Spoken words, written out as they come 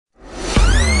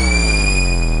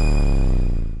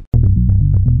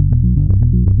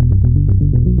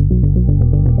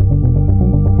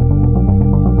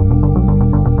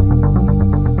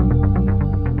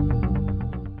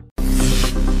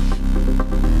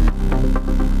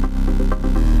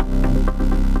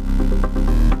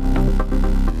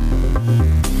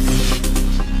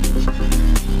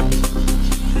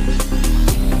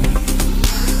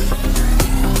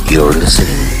You're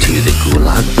listening to the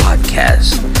Gulag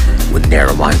Podcast with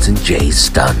Narrowminds and Jay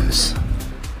Stuns.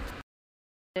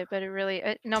 But it really,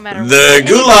 no matter the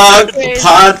Gulag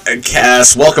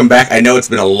Podcast. Welcome back. I know it's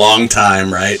been a long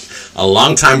time, right? A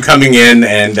long time coming in,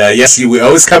 and yes, we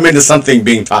always come into something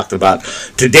being talked about.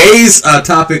 Today's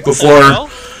topic before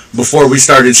we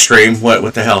started stream.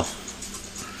 What the hell?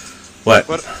 What?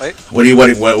 What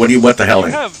the hell?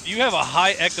 You have a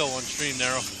high echo on stream,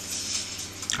 Narrow.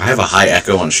 I have a high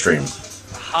echo on stream.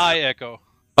 High echo.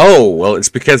 Oh, well, it's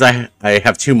because I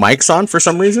have two mics on for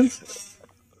some reason.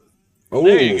 Oh,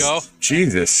 there you go.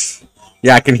 Jesus.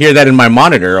 Yeah, I can hear that in my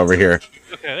monitor over here.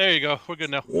 Okay, there you go. We're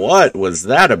good now. What was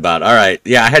that about? All right.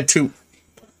 Yeah, I had two.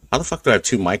 How the fuck do I have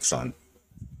two mics on?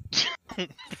 What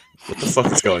the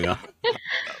fuck is going on?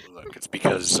 Look, it's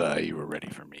because you were ready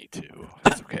for me too.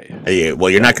 It's okay. Hey,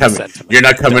 well, you're not coming. You're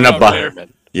not coming up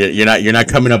behind. You're not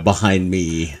coming up behind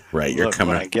me, right? You're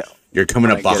coming up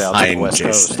behind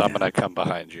Jason. I'm gonna come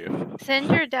behind you. Send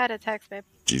your dad a text, babe.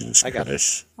 Jesus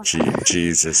Christ.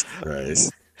 Jesus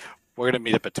Christ. We're gonna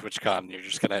meet up at TwitchCon. You're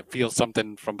just gonna feel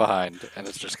something from behind, and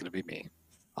it's just gonna be me.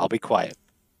 I'll be quiet.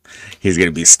 He's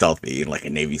gonna be stealthy like a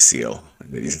Navy SEAL,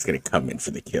 and then he's just gonna come in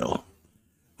for the kill.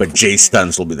 But Jay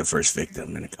Stuns will be the first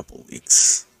victim in a couple of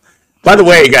weeks. By the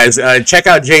way, guys, check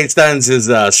out Jay Stuns'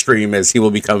 stream as he will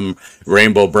become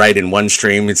Rainbow Bright in one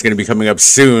stream. It's going to be coming up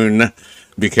soon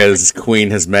because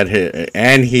Queen has met him,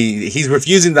 and he's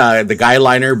refusing the guy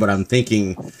liner. But I'm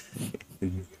thinking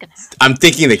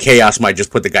the Chaos might just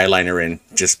put the guy liner in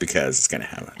just because it's going to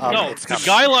happen. No, the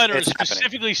guy liner is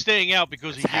specifically staying out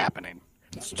because it's happening.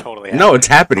 It's totally happening. No, it's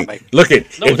happening.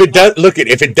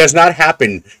 If it does not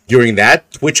happen during that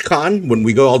TwitchCon, when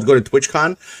we all go to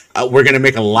TwitchCon, we're gonna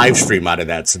make a live stream out of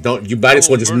that. So you might as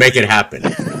well just make it happen.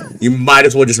 You might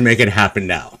as well just make it happen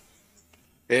now.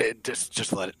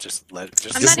 Just let it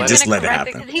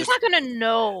happen. He's not gonna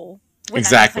know.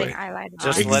 Exactly.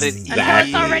 Just let it.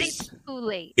 It's already too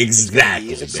late.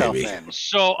 Exactly, baby.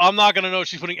 So I'm not gonna know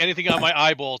she's putting anything on my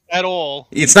eyeballs at all.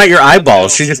 It's not your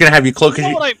eyeballs. She's just gonna have you close,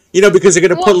 because they're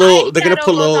gonna put little. They're gonna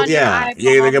put little. Yeah.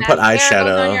 They're gonna put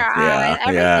eyeshadow.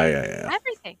 Yeah.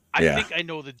 Everything. I think I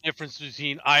know the difference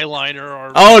between eyeliner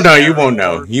or. Oh no, you won't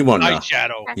know. You won't know.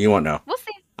 Eyeshadow. You won't know. We'll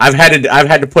see. I've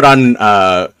had to put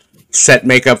on set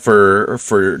makeup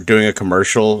for doing a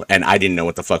commercial, and I didn't know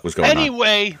what the fuck was going on.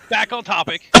 Anyway, back on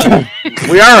topic.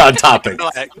 We are on topic.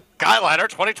 Guyliner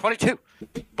 2022.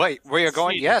 Wait, where you're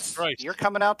going? Jesus yes, Christ. You're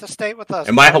coming out to stay with us.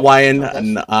 Am I Hawaiian?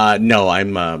 No,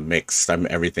 I'm mixed. I'm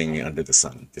everything under the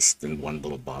sun, just in one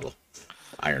little bottle.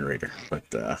 Iron Raider, but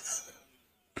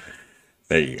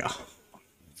there you go.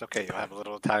 It's okay. You'll have a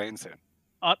little Italian soon.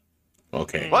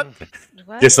 Okay. What?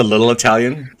 Just a little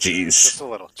Italian? Jeez. Just a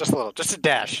little. Just a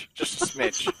dash. Just a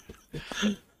smidge.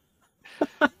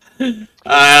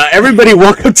 Everybody,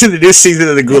 welcome to the new season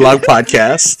of the Gulag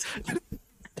Podcast.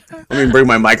 Let me bring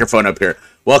my microphone up here.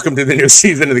 Welcome to the new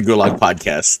season of the Gulag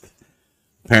Podcast.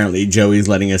 Apparently, Joey's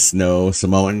letting us know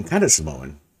Samoan. Kind of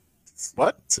Samoan.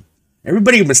 What?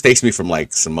 Everybody mistakes me from,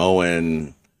 like,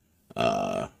 Samoan.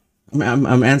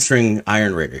 I'm answering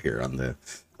Iron Raider here on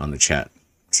the chat.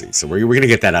 See, so we're gonna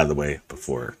get that out of the way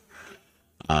before,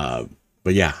 but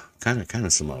yeah, kind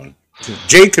of Samoan.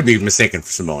 Jay could be mistaken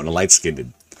for Samoan, a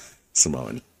light-skinned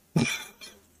Samoan.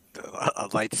 A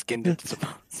light-skinned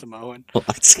Samoan.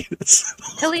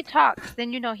 Till he talks,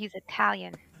 then you know he's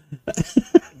Italian.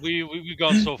 We've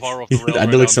gone so far off the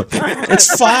rails.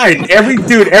 It's fine. Every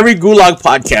Gulag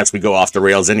podcast we go off the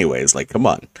rails anyways. Like, come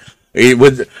on.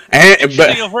 But for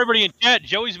everybody in chat,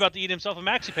 Joey's about to eat himself a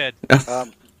maxi pad.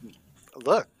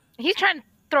 Look. He's trying to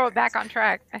throw it back on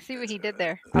track. I see what he did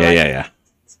there. Yeah.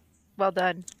 Well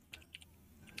done.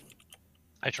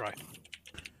 I try.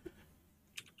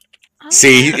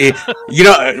 See,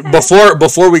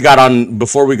 before we got on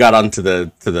to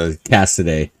the cast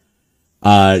today,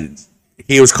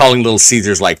 he was calling Little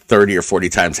Caesars like 30 or 40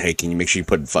 times. Hey, can you make sure you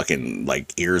put fucking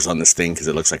like ears on this thing because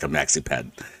it looks like a maxi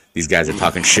pad. These guys are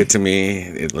talking shit to me.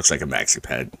 It looks like a maxi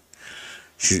pad.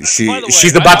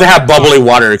 She's about to have bubbly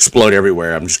water explode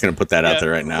everywhere. I'm just gonna put that out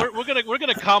there right now. We're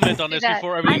gonna comment on this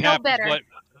before everything happens. But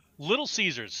Little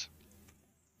Caesars,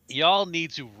 y'all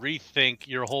need to rethink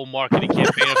your whole marketing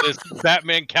campaign of this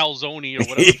Batman calzone or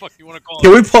whatever the fuck you want to call it.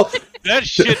 Can we pull that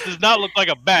shit? Does not look like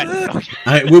a bat.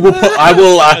 I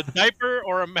will. A diaper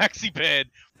or a maxi pad,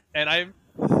 and I'm.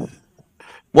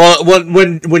 Well,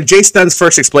 when Jay Stuns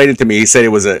first explained it to me, he said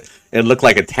it looked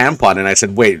like a tampon, and I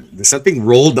said, "Wait, there's something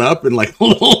rolled up in like a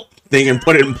little thing and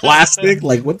put it in plastic?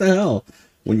 Like what the hell?"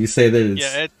 When you say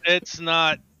that, it's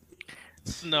not.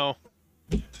 No.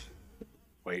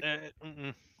 Wait.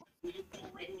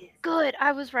 Good,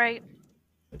 I was right.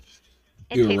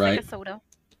 It You're tastes right. like a soda.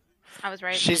 I was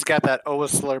right. She's got that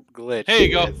slurp glitch. There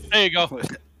you go. There you go.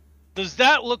 Does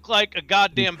that look like a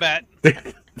goddamn bat?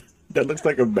 That looks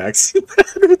like a maxi.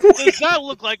 Does that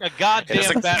look like a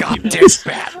goddamn bat? Goddamn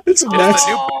bat. It's a maxi.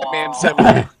 New Batman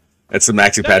symbol. That's a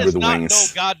maxi That pad is with the not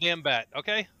wings. no goddamn bat,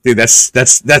 okay? Dude,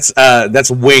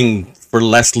 that's wing for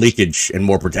less leakage and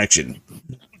more protection.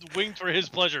 It's winged for his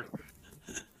pleasure.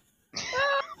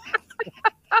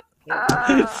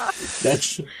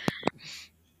 That's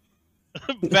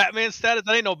Batman status?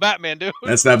 That ain't no Batman, dude.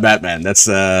 that's not Batman. That's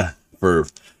for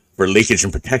leakage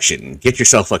and protection. Get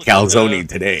yourself a calzone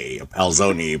today. A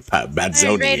palzone, Iron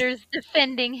batzoni. Raiders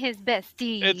defending his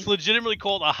bestie. It's legitimately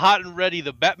called a hot and ready,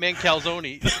 the Batman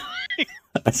calzone.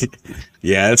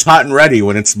 Yeah, it's hot and ready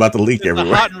when it's about to leak It's a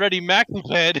everywhere. hot and ready Maxi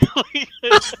pad.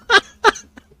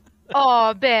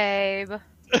 Oh, babe.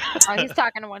 Oh, he's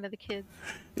talking to one of the kids.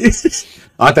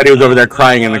 I thought he was over there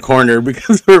crying in the corner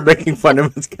because we were making fun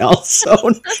of his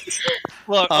calzone.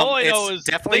 Look, all I know It's is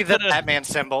definitely they the put a- Batman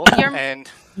symbol, You're- and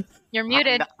You're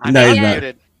muted. I'm No, not he's not.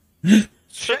 muted. Don't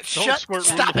Shut! squirt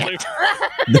Stop room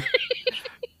it!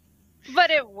 But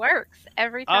it works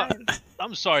every time.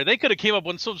 I'm sorry, they could have came up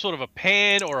with some sort of a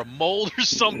pan or a mold or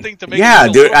something to make. Yeah, it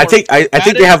a dude. little I more think they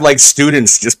added. have like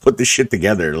students just put this shit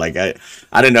together. Like I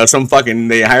don't know.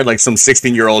 They hired like some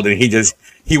 16-year-old and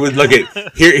he would look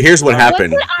at here's what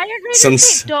happened. What's the Iron Raider Some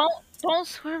say? Don't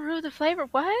swirl the flavor.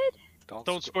 What?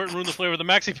 Don't squirt and ruin the flavor of the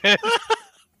Maxi pad.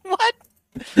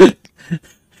 What?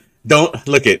 Don't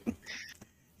look at.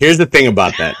 Here's the thing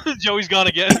about that. Joey's gone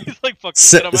again. He's like, fuck,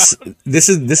 get him out. This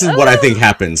is what I think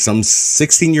happened. Some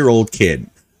 16-year-old kid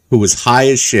who was high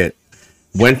as shit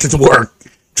went to work,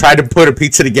 tried to put a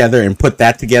pizza together and put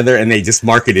that together, and they just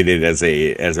marketed it as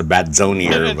a batzoni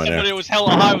And or then whatever. somebody was hella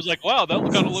high. Was like, wow, that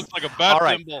kind of looks like a bat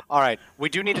symbol. All right. We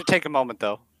do need to take a moment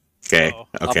though. Okay,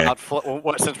 Uh-oh. okay, About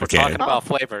since we're Okay. talking about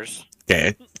flavors,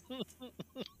 okay.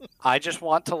 I just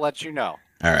want to let you know.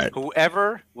 All right.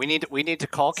 Whoever we need to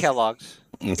call Kellogg's,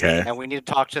 Okay. and we need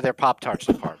to talk to their Pop-Tarts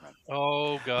department.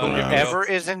 Oh god. here we go. Whoever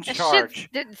is in That charge,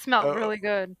 shit didn't smell really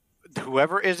good.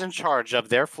 whoever is in charge of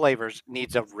their flavors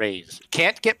needs a raise.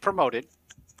 Can't get promoted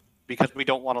because we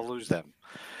don't want to lose them.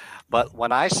 But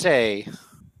when I say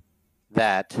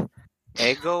that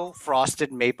Eggo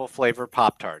frosted maple flavor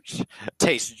Pop-Tarts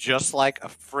taste just like a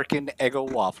freaking Eggo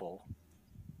waffle.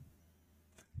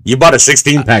 You bought a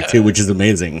 16-pack too, which is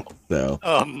amazing. So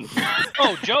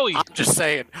Oh, Joey. I'm just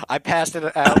saying. I passed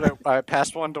it out. I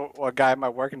passed one to a guy at my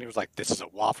work, and he was like, "This is a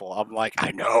waffle." I'm like,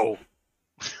 "I know."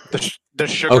 The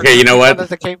sugar. Okay, you know one what?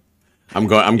 that came- I'm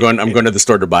going to the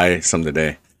store to buy some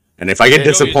today. And if I get Joey,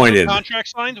 is the new disappointed, contract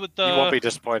signed with You won't be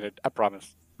disappointed. I promise.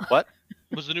 What?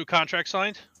 Was the new contract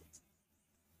signed?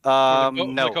 No.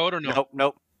 the code or no?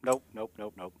 Nope. All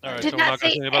right, Did so we're not not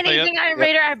gonna say say about that yet. anything Iron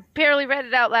Raider. I barely read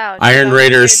it out loud. Iron So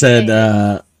Raider weird said,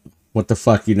 today. "What the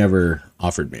fuck? You never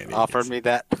offered me anything." Offered me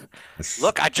that.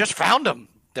 Look, I just found them.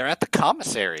 They're at the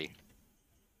commissary.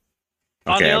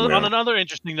 Okay, on another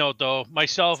interesting note, though,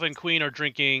 myself and Queen are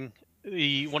drinking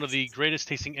one of the greatest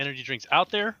tasting energy drinks out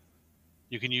there.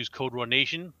 You can use code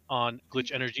RUNNATION on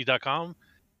glitchenergy.com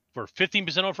for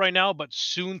 15% off right now, but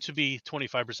soon to be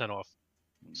 25% off.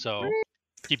 So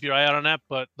keep your eye out on that,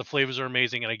 but the flavors are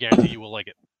amazing, and I guarantee you will like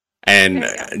it. And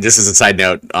just as a side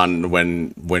note, on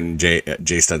when Jay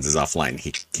Studs is offline,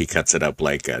 he cuts it up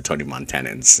like Tony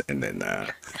Montanans, and then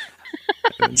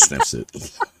sniffs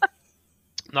it.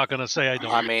 Not gonna say I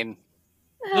don't. I mean,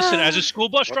 Listen, as a school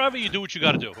bus driver, you do what you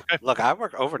got to do. Okay. look, I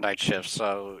work overnight shifts,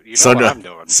 so you know So what do I'm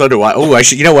doing. so do I. Oh, I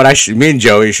should. You know what? Me and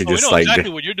Joey should We just know like. exactly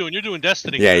what you're doing. You're doing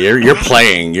Destiny. Yeah, you're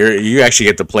playing. You actually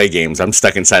get to play games. I'm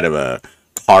stuck inside of a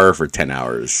car for 10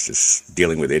 hours, just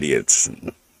dealing with idiots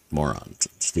and morons,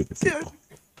 and stupid people.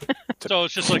 So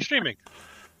it's just like streaming.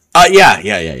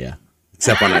 Yeah.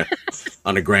 Except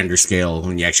on a grander scale,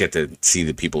 when you actually have to see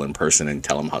the people in person and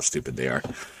tell them how stupid they are.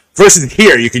 Versus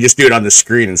here, you can just do it on the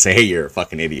screen and say, "Hey, you're a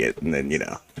fucking idiot," and then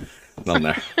they'll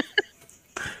know.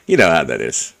 You know how that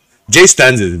is. Jay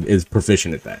Stuns is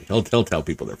proficient at that. He'll tell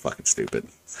people they're fucking stupid.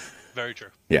 Very true.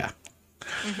 Yeah.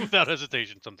 Without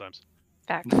hesitation, sometimes.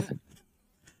 Fact.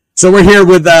 So we're here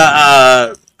with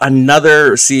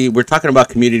another. See, we're talking about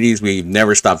communities. We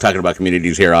never stop talking about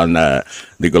communities here on the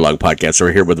Gulag podcast. So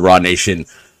we're here with Raw Nation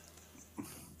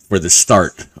for the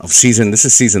start of season. This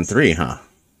is season 3, huh?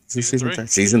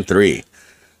 Season 3.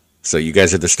 So you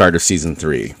guys are the start of season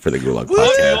 3 for the Gulag We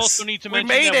podcast. also need to mention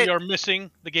made that it. we are missing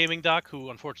the gaming doc, who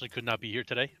unfortunately could not be here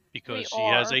today because We she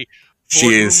has are. a She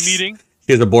boardroom is meeting.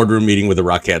 She has a boardroom meeting with the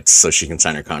Rockettes so she can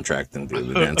sign her contract and do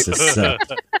the dances. So.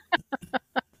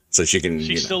 so she can.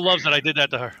 She still loves that I did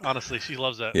that to her. Honestly, she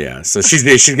loves that. Yeah, so she's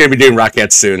gonna be doing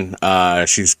Rockettes soon.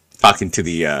 She's talking to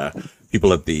the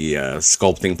people at the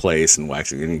sculpting place and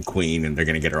waxing and Queen, and they're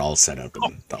gonna get her all set up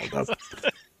and dolled up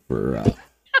for.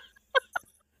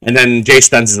 And then Jay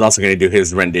Stuns is also gonna do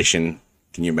his rendition.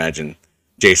 Can you imagine?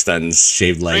 Jay Stuns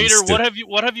shaved legs. Raider,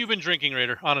 what have you been drinking,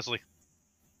 Raider? Honestly.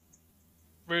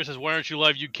 Raider says, "Why aren't you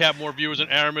live? You cap more viewers than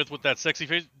Aramith with that sexy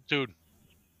face, dude."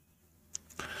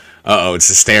 Uh-oh, it's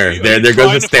a stare. There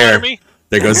goes the stare.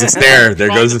 There goes the stare. There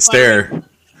goes the stare.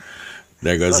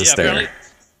 There goes the stare.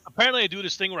 Apparently, I do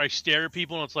this thing where I stare at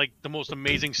people, and it's like the most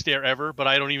amazing stare ever, but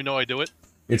I don't even know I do it.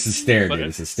 It's a stare, dude.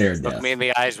 It's a stare death. Look me in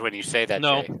the eyes when you say that,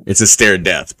 No. Jay. It's a stare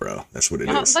death, bro. That's what it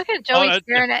is. Look at Joey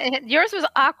staring at yours was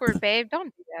awkward, babe.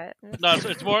 Don't do that. No,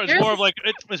 it's more of like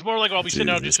I'll be sitting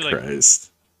down and just be like,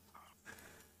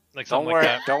 Don't like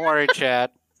that. Don't worry,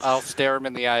 Chad. I'll stare him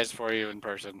in the eyes for you in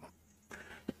person.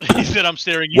 He said, "I'm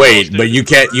staring." You Wait, but you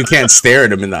can't stare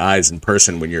at him in the eyes in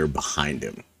person when you're behind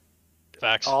him.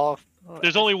 Facts. I'll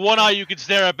There's only one eye you can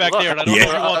stare at back there, and I don't know if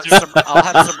you want to. I'll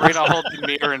have Sabrina hold the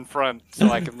mirror in front so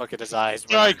I can look at his eyes.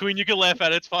 All right, Queen, you can laugh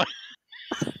at it. It's fine.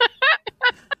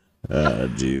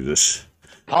 Jesus.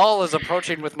 Paul is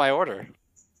approaching with my order.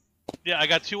 Yeah, I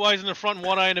got 2 eyes in the front and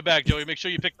 1 eye in the back, Joey. Make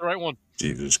sure you pick the right one.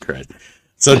 Jesus Christ.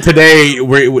 So today,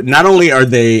 not only are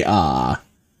they an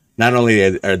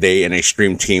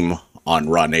extreme team on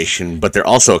Raw Nation, but they're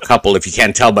also a couple, if you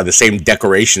can't tell by the same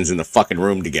decorations in the fucking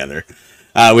room together.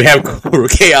 We have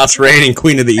Chaos Reign and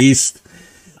Queen of the East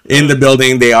in the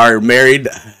building. They are married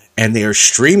and they are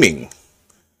streaming,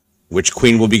 which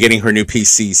Queen will be getting her new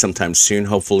PC sometime soon.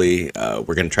 Hopefully,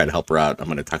 we're going to try to help her out. I'm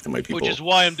going to talk to my people. Which is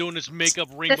why I'm doing this makeup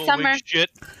rainbow wig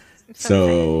shit.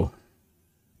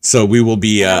 So we will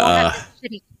be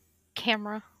shitty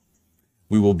camera.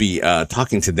 We will be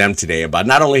talking to them today about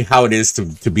not only how it is to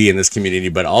be in this community,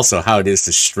 but also how it is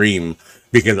to stream,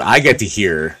 because I get to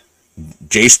hear,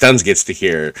 Jay Stuns gets to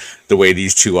hear the way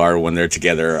these two are when they're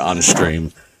together on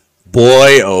stream.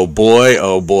 Boy, oh boy,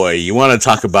 oh boy. You want to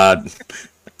talk about...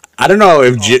 I don't know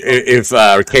if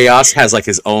Chaos has like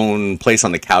his own place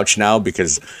on the couch now,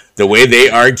 because the way they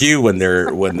argue when they're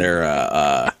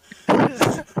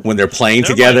playing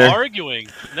together.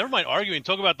 Never mind arguing.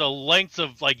 Talk about the length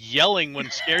of like yelling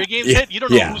when scary games hit. You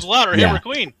don't know who's louder, him or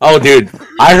Queen. Oh, dude,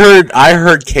 I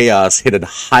heard Chaos hit a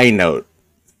high note,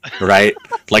 right?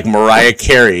 Like Mariah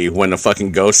Carey when a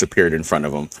fucking ghost appeared in front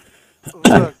of him.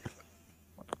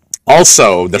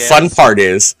 Also, the fun part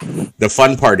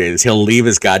is he'll leave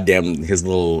his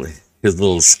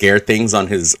little scare things on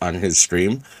his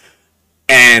stream.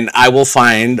 And I will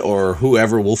find, or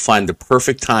whoever will find, the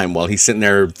perfect time while he's sitting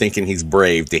there thinking he's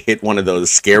brave to hit one of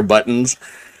those scare buttons.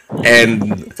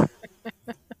 And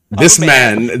this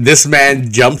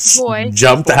man jumps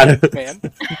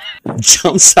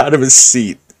out of his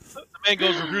seat. The man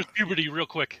goes reverse puberty real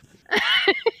quick.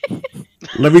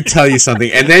 Let me tell you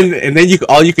something. And then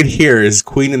all you can hear is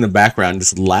Queen in the background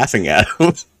just laughing at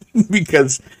him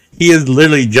because he has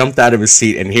literally jumped out of his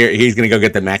seat, and he's gonna go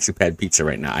get the Maxi Pad pizza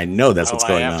right now. I know that's what's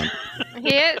going on.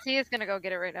 He is gonna go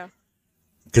get it right now.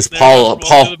 Because Paul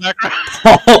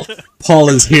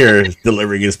is here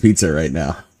delivering his pizza right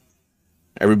now.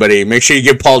 Everybody, make sure you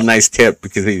give Paul a nice tip,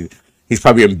 because he's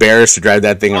probably embarrassed to drive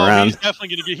that thing around. He's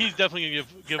definitely gonna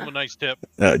give him a nice tip.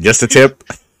 Just a tip.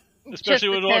 Especially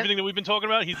with everything that we've been talking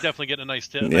about, he's definitely getting a nice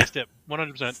tip. Nice tip,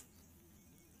 100%.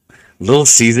 Little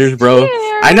Caesars, bro.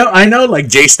 I know. Like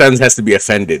Jay Stuns has to be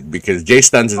offended because Jay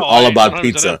Stuns is all about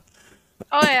pizza.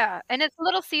 Oh yeah, and it's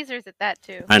Little Caesars at that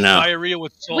too. I know. Diarrhea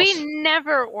with sauce. We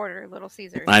never order Little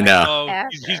Caesars. I know. Oh,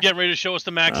 he's getting ready to show us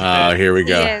the Maxi. Oh, here we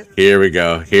go. Here we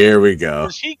go. Here we go.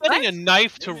 Is he getting a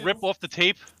knife to rip off the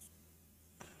tape?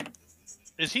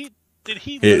 Is he? Did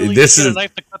he literally get a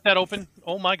knife to cut that open?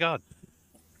 Oh my god.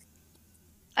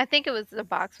 I think it was the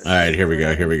box. All right, here we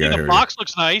go. The box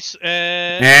looks nice,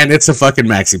 and it's a fucking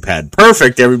Maxi Pad.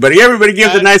 Perfect, everybody. Everybody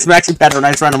give the nice Maxi Pad a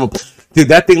nice round of applause. Dude,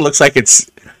 that thing looks like it's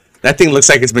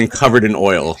been covered in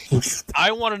oil.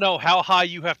 I want to know how high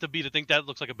you have to be to think that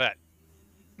looks like a bat.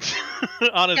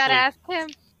 Honestly, gotta ask him.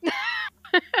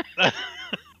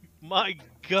 My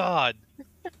God.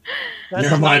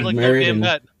 Never mind, married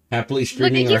and happily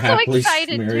streaming or happily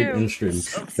married and streaming.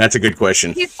 That's a good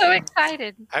question. He's so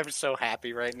excited. I'm so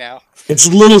happy right now. It's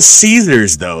Little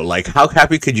Caesars, though. Like, how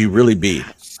happy could you really be?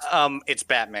 It's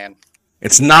Batman.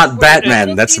 It's not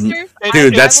Batman. That's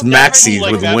Maxis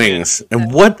with wings.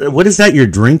 And what is that you're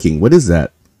drinking? What is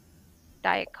that?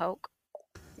 Diet Coke.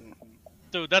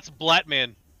 Dude, that's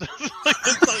Blatman.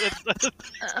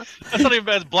 That's not even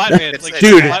bad as Blatman.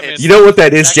 Dude, you know what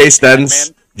that is, Jay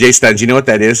Stuns? Jay Stuns, you know what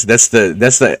that is? That's the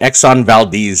Exxon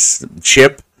Valdez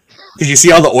ship. Because you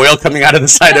see all the oil coming out of the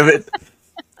side of it.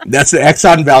 That's the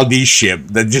Exxon Valdez ship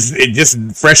that just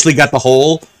freshly got the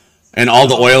hole, and all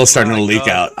the oil is starting to leak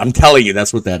out. I'm telling you,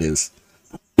 that's what that is.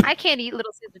 I can't eat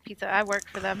Little Caesar pizza. I work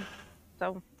for them,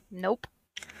 so nope.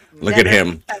 Look Never, at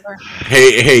him. ever.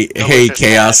 Hey,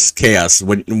 Delicious Chaos.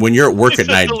 When you're at work It's at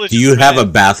a night, do delicious you have a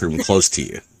man. bathroom close to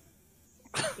you?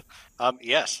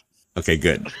 Yes. Okay,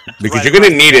 good. Because Right you're gonna across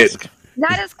the need it. desk.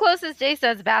 Not as close as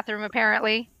Jason's bathroom,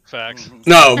 apparently. Facts.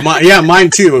 No, mine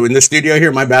too. In the studio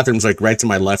here, my bathroom's like right to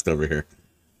my left over here.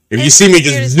 If you It's see me weird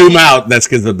just as zoom shit. out, that's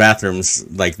because the bathroom's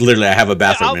like literally I have a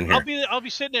bathroom in here. I'll be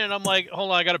sitting there and I'm like,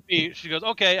 hold on, I gotta pee. She goes,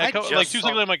 okay. I Like just 2 seconds saw-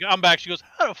 later, I'm like, I'm back. She goes,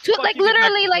 how the fuck Like you get back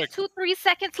literally, so like quick? 2-3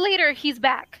 seconds later, he's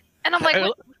back, and I'm like, I-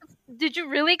 what, "Did you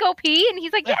really go pee?" And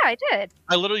he's like, "Yeah, I did."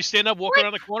 I literally stand up, walk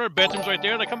around the corner, bathroom's right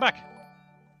there, and I come back.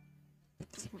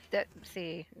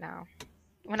 See, no.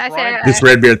 When I Prime. say This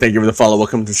Redbeard, thank you for the follow.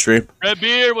 Welcome to the stream. Red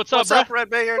beard, what's What's up, up,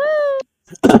 Redbeard?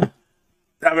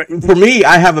 I mean, for me,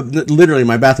 I have literally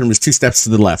my bathroom is 2 steps to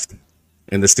the left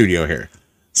in the studio here.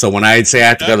 So when I say I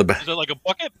have to go to the Is it like a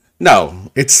bucket?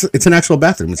 no, it's an actual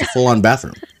bathroom. It's a full on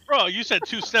bathroom. Bro, you said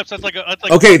 2 steps. That's like a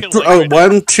Okay, bucket length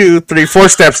right 1, 2, 3, 4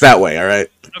 steps that way. All right.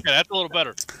 there. Okay, that's a little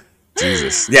better.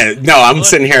 Jesus. Yeah. No, I'm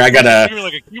sitting here. I got Even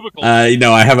like a cubicle.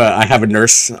 I have a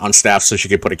nurse on staff so she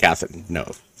could put a catheter. No,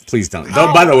 please don't.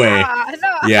 Don't. By the way,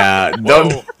 no. yeah.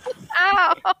 Don't. Whoa.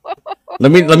 Ow.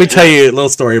 Let me tell you a little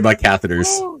story about catheters.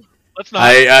 Let's not.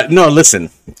 I no listen.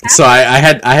 So I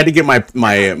had to get my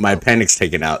appendix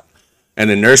taken out, and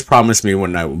the nurse promised me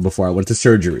before I went to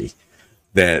surgery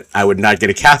that I would not get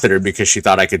a catheter because she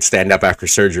thought I could stand up after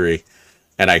surgery,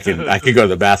 and I could go to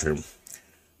the bathroom.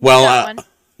 Well, That one.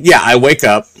 yeah, I wake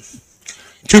up,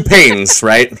 2 pains,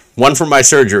 right? One from my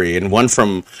surgery and one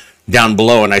from down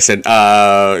below, and I said,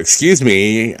 excuse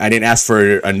me, I didn't ask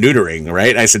for a neutering,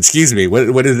 right? I said, excuse me,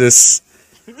 what is this?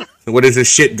 What is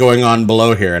this shit going on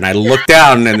below here? And I look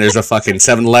down, and there's a fucking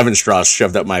 7-Eleven straw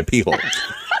shoved up my pee hole.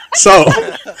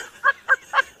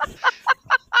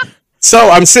 So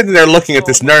I'm sitting there looking at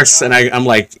this nurse, and I'm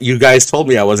like, you guys told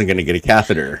me I wasn't going to get a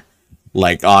catheter.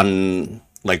 Like,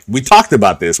 we talked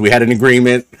about this. We had an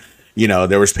agreement. You know,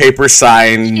 there was paper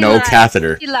signed, She no lied.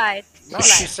 catheter. She lied. No,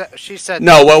 She she said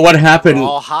No, what we're happened?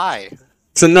 all high.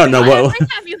 So no, what? Every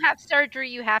time you have surgery,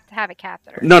 you have to have a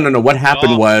catheter. No. What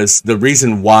happened Oh. was the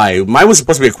reason why mine was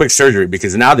supposed to be a quick surgery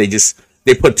because now they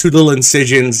put 2 little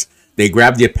incisions. They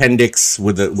grab the appendix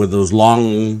with those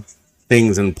long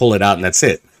things and pull it out, and that's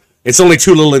it. It's only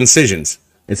 2 little incisions.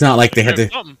 It's not like they had to.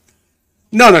 Something.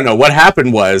 No. What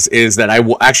happened is that I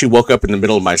actually woke up in the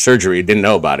middle of my surgery, didn't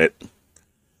know about it,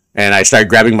 and I started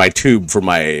grabbing my tube for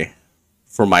my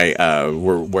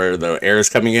where the air is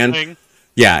coming in. Thing.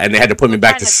 Yeah, and they had to put me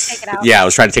back trying to take it out. Yeah, I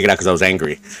was trying to take it out because I was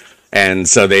angry, and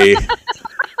so they.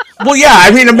 Well, yeah,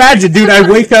 I mean, imagine, dude. I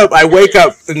wake up,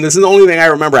 and this is the only thing I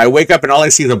remember. I wake up, and all I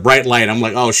see is a bright light. I'm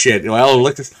like, oh shit. Well,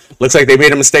 looks like they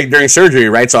made a mistake during surgery,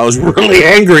 right? So I was really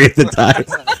angry at the time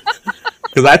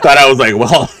because I thought I was like,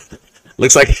 well,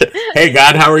 looks like, hey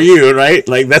God, how are you? Right?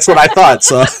 Like that's what I thought.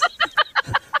 So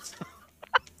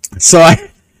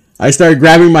I started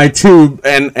grabbing my tube,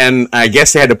 and I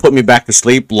guess they had to put me back to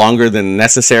sleep longer than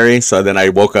necessary. So then I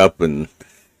woke up, and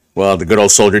well, the good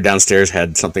old soldier downstairs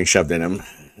had something shoved in him,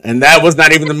 and that was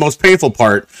not even the most painful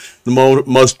part. The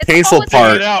most painful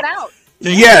part, Take it out.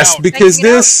 Take it yes, out. because Take it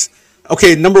out. this.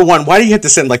 Okay, number one, why do you have to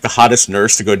send like the hottest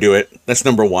nurse to go do it? That's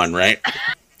number one, right?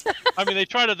 I mean, they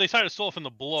try to soften the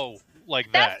blow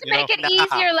like That's that. to You know? make it Nah.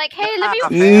 easier. Like, hey,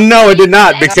 let me. Nah. No, it did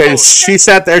not, because she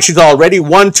sat there. She's already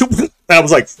 1, 2. And I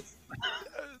was like,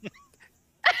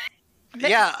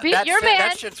 Yeah, You're man.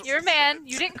 that shit's You're man.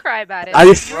 You didn't cry about it. I-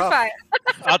 You're rough. fine.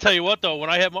 I'll tell you what though, when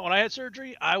I had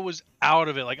surgery, I was out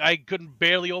of it. Like I couldn't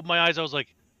barely open my eyes. I was like,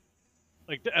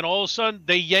 and all of a sudden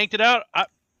they yanked it out.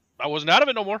 I wasn't out of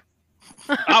it no more.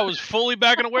 I was fully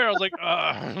back and aware. I was like,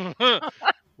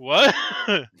 what?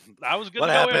 I was good What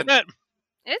to go after happened? that.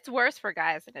 It's worse for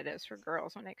guys than it is for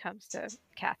girls when it comes to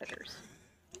catheters.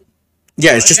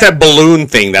 yeah, it's just that balloon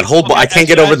thing. That whole. I can't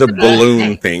get over the That's the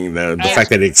balloon thing. thing. The Yeah. fact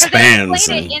that it So they expands.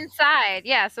 inflate And, it inside,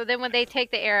 yeah. So then when they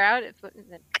take the air out, it's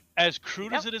As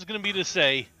crude as it is going to be to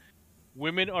say,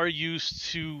 women are used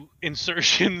to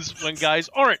insertions when guys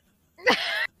aren't.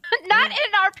 not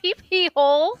in our pee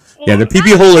hole. yeah, the pee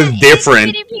hole is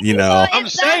different. You know, I'm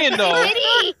saying, though.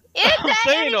 I'm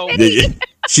saying, though.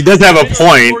 she does have a Women are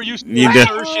point. more used to You Right. do-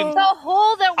 insertions. The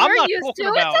hole that I'm we're not used talking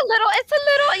to, about- it's a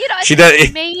little, you know, it's She not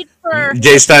does- made for.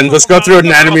 Jay Stun, let's go through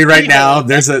anatomy right now. It's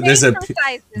There's a made for the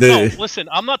sizes. the- No, listen,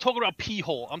 I'm not talking about pee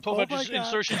hole. I'm talking Oh about my just God.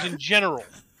 insertions in general.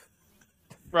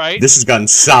 Right? This has gone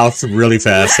south really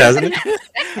fast, hasn't it?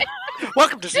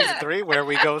 Welcome to season 3, where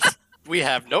we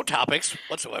have no topics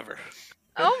whatsoever.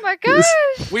 Oh my gosh!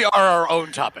 We are our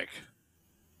own topic.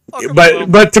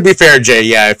 But to be fair, Jay,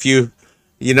 yeah, if you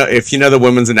know the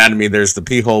women's anatomy, there's the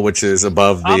pee hole, which is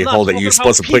above I'm the not hole that talking you're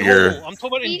about supposed to put pee your. hole. I'm talking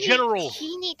about in Teeny, general.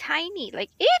 teeny tiny, like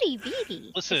itty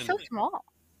bitty. Listen. It's so small.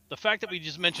 The fact that we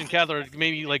just mentioned Catherine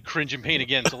made me like cringe in pain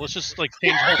again. So let's just like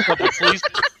change the whole subject, please.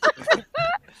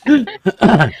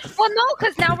 Well, no,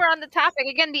 because now we're on the topic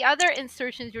again. The other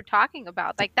insertions you're talking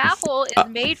about, like that hole is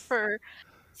made for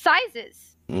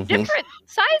sizes, different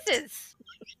sizes.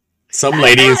 Some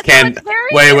ladies can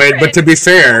wait, but to be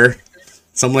fair,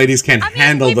 some ladies can't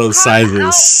handle those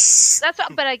sizes. That's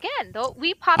what, but again, though,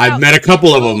 we pop. I've met a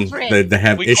couple of them that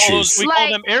have issues. We call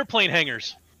them airplane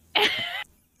hangers.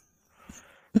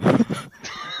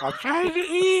 I'm trying to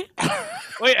eat.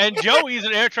 Wait, and Joey's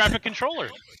an air traffic controller.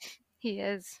 He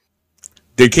is.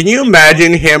 Dude, can you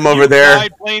imagine him over there? Fly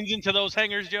planes into those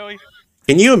hangars, Joey.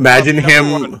 Can you imagine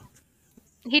him?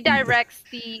 He directs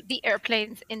the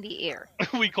airplanes in the air.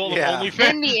 We call them OnlyFans.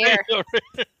 In the air.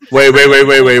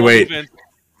 Wait.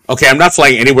 Okay, I'm not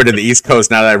flying anywhere to the East Coast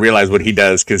now that I realize what he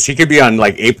does, because he could be on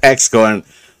like Apex going,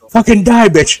 fucking die,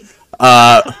 bitch.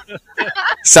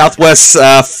 Southwest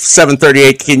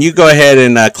 738, can you go ahead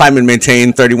and climb and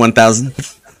maintain 31,000?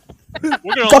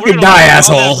 Fucking die,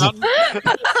 asshole.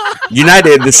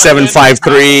 United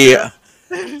 753,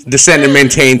 descend and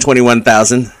maintain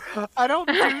 21,000. I don't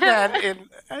do that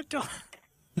I don't.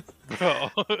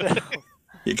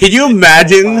 Can you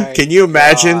imagine? My Can you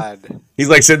imagine? God. He's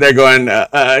like sitting there going,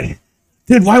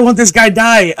 dude, why won't this guy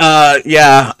die?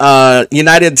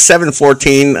 United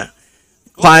 714,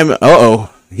 climb.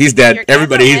 He's dead.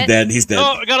 Everybody, he's dead. He's dead.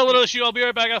 Oh, I got a little issue. I'll be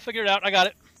right back. I'll figure it out. I got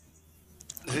it.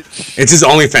 It's his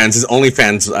OnlyFans. His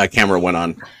OnlyFans camera went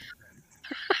on.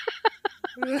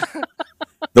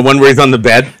 The one where he's on the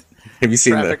bed. Have you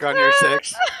seen Traffic on your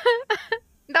 6?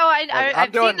 No,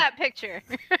 I've seen that picture.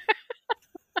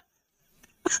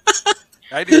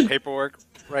 I do paperwork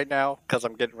right now because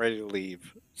I'm getting ready to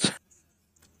leave.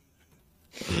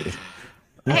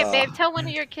 Hey, babe, tell one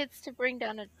of your kids to bring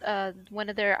down one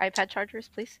of their iPad chargers,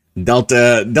 please.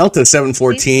 Delta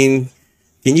 714.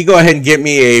 Can you go ahead and get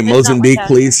me a Mozambique,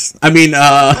 please? I mean,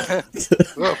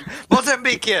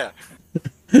 Mozambique, yeah.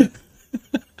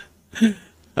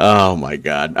 Oh my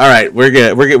God! All right, we're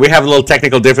good. We have a little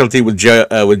technical difficulty with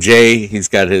Jay. He's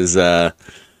got his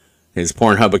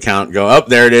Pornhub account go up.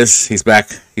 There it is. He's back.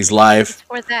 He's live.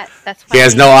 For that, that's he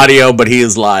has no audio, but he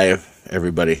is live.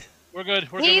 Everybody. We're good.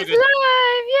 He's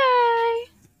live!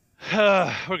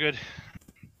 Yay! We're good.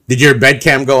 Did your bed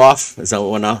cam go off? Is that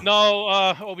what went off? No,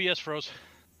 OBS froze.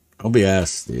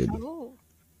 OBS, dude. Ooh.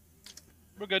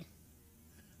 We're good.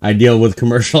 I deal with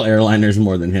commercial airliners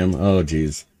more than him. Oh,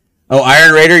 jeez. Oh,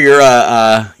 Iron Raider, you're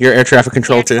air traffic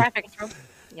control too. Traffic control.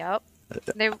 Yep.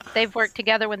 They've worked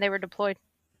together when they were deployed.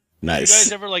 Nice.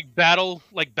 You guys ever battle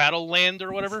land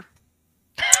or whatever?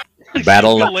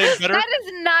 Battle. That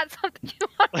is not something you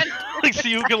want to do. Like, so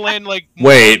you can land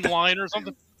Wait. one line or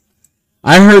something.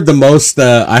 I heard the most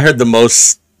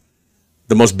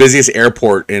busiest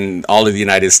airport in all of the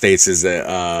United States is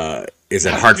at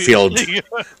Hartfield,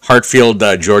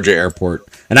 Georgia airport.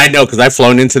 And I know because I've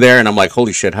flown into there, and I'm like,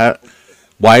 holy shit!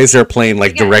 Why is there a plane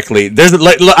directly? There's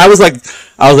I was like,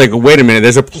 wait a minute.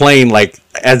 There's a plane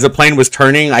as the plane was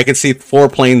turning, I could see 4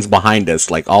 planes behind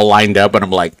us, all lined up, and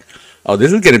I'm like, oh,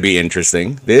 this is gonna be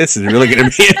interesting. This is really gonna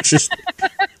be interesting.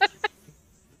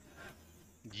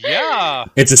 Yeah.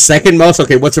 It's the second most.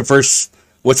 Okay, what's the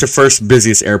first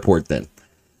busiest airport then?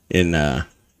 In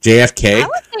JFK.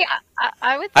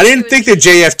 I didn't think that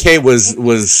JFK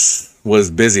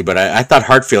was busy, but I thought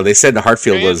Hartfield. They said the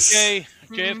Hartfield was.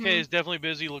 JFK is definitely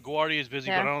busy. LaGuardia is busy,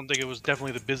 but I don't think it was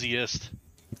definitely the busiest.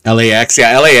 LAX,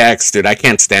 yeah, LAX, dude. I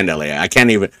can't stand LAX. I can't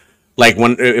even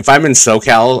if I'm in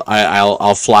SoCal,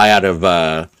 I'll fly out of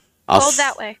that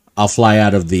way. I'll fly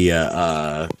out of the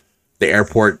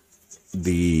airport.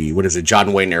 What is it?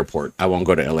 John Wayne Airport. I won't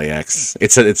go to LAX.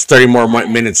 It's 30 more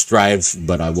minutes drive,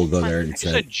 but I will go there. You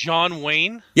said John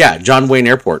Wayne? Yeah, John Wayne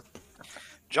Airport.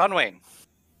 John Wayne.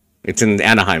 It's in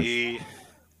Anaheim.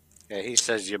 He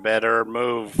says you better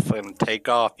move and take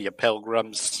off, you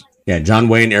pilgrims. Yeah, John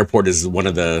Wayne Airport is one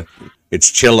of the.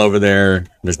 It's chill over there.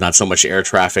 There's not so much air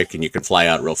traffic, and you can fly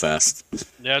out real fast.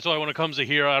 Yeah, that's why when it comes to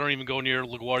here, I don't even go near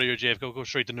LaGuardia or JFK. Go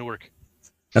straight to Newark.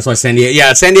 That's why San Diego.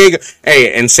 Yeah, San Diego.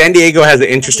 Hey, and San Diego has an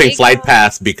interesting flight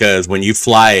path because when you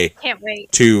fly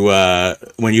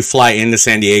when you fly into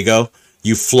San Diego,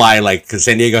 you fly because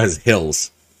San Diego has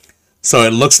hills, so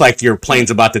it looks like your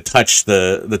plane's about to touch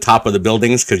the top of the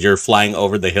buildings because you're flying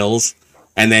over the hills.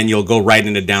 and then you'll go right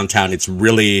into downtown. It's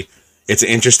an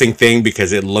interesting thing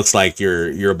because it looks like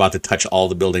you're about to touch all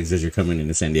the buildings as you're coming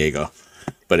into San Diego.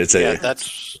 But it's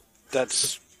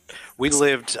that's. We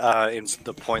lived in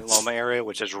the Point Loma area,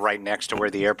 which is right next to where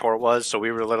the airport was. So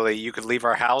we were literally, you could leave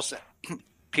our house.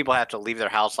 People have to leave their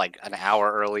house like an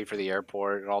hour early for the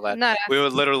airport and all that. No, we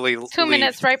would literally 2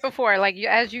 minutes right before. Like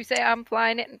as you say, I'm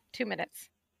flying it in 2 minutes.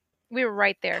 We were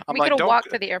right there. We could have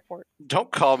walked to the airport.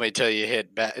 Don't call me till you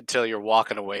until you're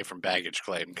walking away from baggage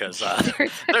claim, because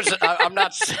I'm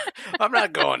not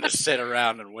going to sit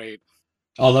around and wait.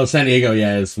 Although San Diego,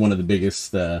 is one of the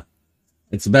biggest.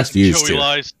 It's the best views Joey too.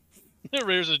 lies.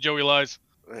 Raiders is Joey lies.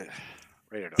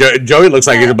 Joey looks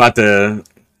like he's about to.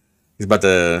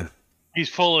 He's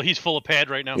full of pad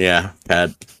right now. Yeah,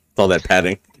 pad. All that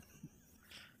padding.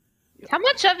 How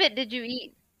much of it did you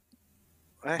eat?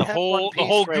 The whole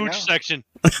gooch section.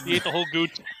 He ate the whole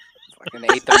gooch.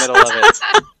 Fucking ate the middle of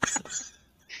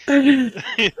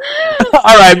it.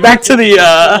 All right, back to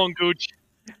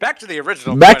the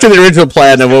original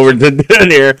plan of what we're doing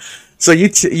here. So you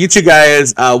two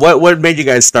guys, what made you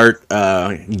guys start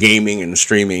gaming and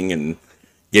streaming and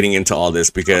getting into all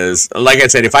this? Because, like I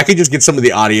said, if I could just get some of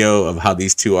the audio of how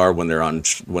these two are when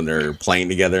they're playing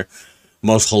together,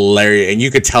 most hilarious, and you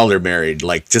could tell they're married.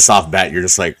 Like just off bat, you're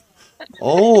just like,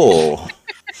 oh,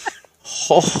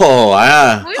 We've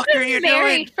been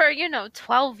married for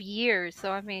 12 years,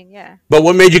 so I mean, yeah. But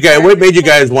what made you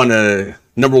guys want to,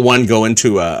 number one, go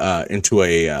into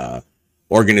a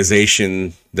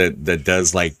organization that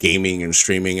does like gaming and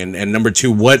streaming, and number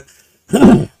two, what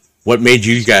made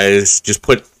you guys just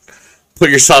put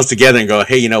yourselves together and go,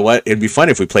 hey, you know what, it'd be fun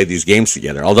if we played these games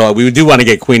together. Although we do want to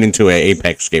get Queen into an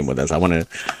Apex game with us. I want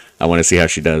to see how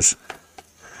she does.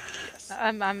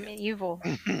 I'm evil.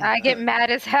 I get mad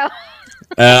as hell.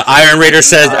 Iron Raider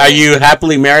says, are you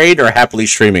happily married or happily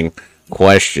streaming?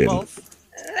 Question.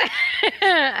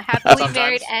 Happily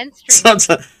married and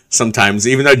streaming. Sometimes,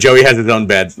 even though Joey has his own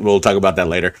bed. We'll talk about that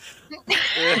later.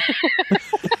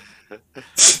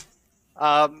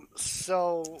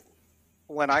 So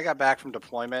when I got back from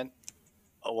deployment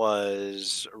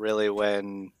was really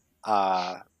when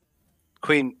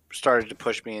Queen started to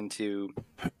push me into.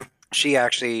 She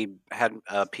actually had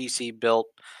a PC built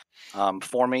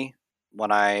for me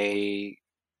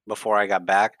before I got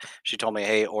back. She told me,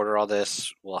 "Hey, order all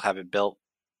this. We'll have it built."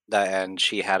 And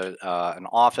she had an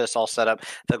office all set up.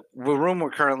 The room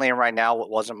we're currently in right now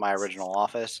wasn't my original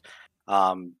office.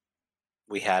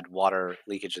 We had water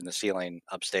leakage in the ceiling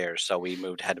upstairs, so we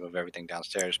had to move everything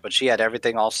downstairs. But she had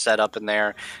everything all set up in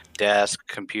there: desk,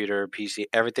 computer, PC,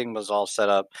 everything was all set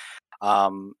up.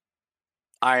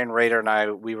 Iron Raider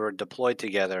and we were deployed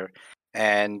together,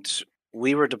 and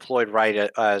we were deployed right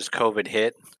as COVID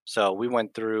hit. So we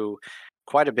went through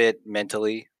quite a bit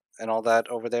mentally and all that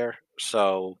over there.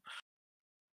 So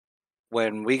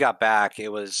when we got back, it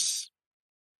was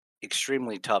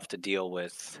extremely tough to deal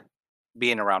with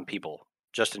being around people,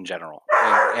 just in general,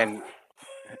 and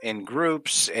in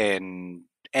groups and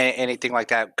anything like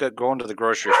that. Going to the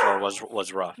grocery store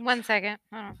was rough. 1 second.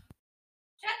 Hold on.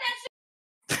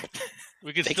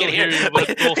 We can still hear you, but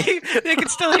they can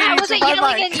still hear you. I wasn't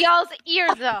yelling in y'all's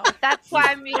ears, though. That's why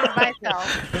I muted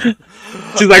myself.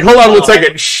 She's like, hold on 1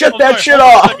 second. Shut that shit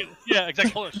off. Yeah,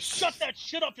 exactly. Hold on. Shut that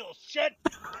shit up, you little shit.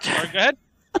 All right, go ahead.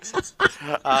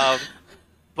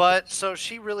 But so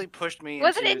she really pushed me. It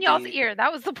wasn't in y'all's ear.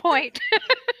 That was the point.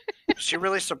 She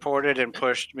really supported and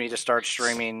pushed me to start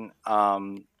streaming.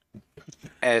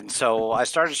 And so I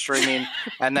started streaming,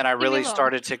 and then I really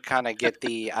started to kind of get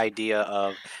the idea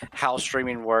of how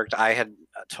streaming worked. I had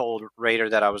told Raider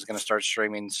that I was going to start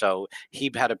streaming, so he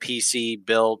had a PC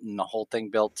built and the whole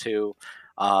thing built too.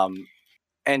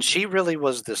 And she really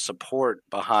was the support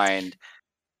behind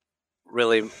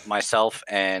really myself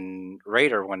and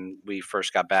Raider when we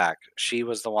first got back. She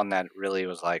was the one that really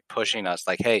was like pushing us,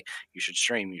 like, hey, you should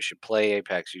stream, you should play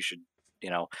Apex, you should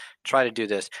try to do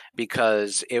this,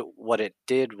 because what it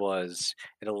did was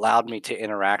it allowed me to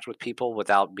interact with people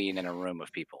without being in a room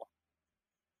of people,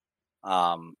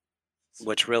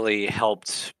 which really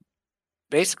helped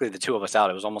basically the two of us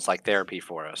out. It was almost like therapy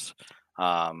for us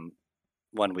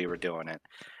when we were doing it.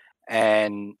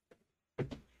 And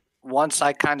once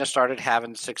I kind of started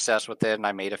having success with it and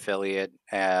I made affiliate,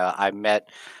 I met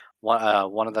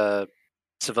one of the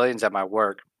civilians at my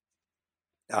work,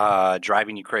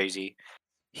 driving you crazy.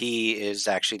 He is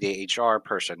actually the HR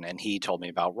person, and he told me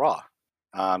about Raw.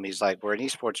 He's like, we're an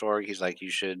esports org. He's like, you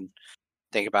should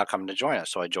think about coming to join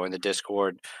us. So I joined the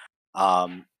Discord.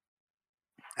 And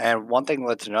one thing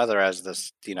led to another as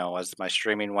as my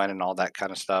streaming went and all that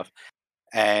kind of stuff.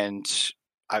 And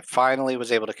I finally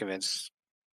was able to convince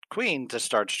Queen to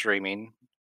start streaming.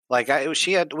 Like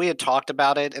we had talked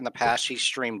about it in the past. She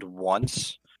streamed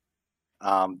once,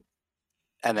 and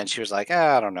then she was like,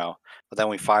 I don't know. But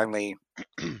then I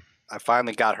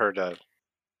finally got her to.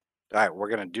 All right, we're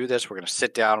gonna do this. We're gonna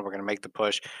sit down. We're gonna make the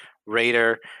push.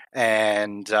 Raider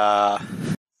and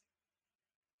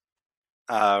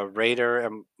Raider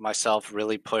and myself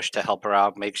really pushed to help her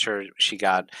out, make sure she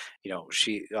got,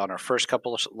 she on her first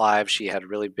couple of lives, she had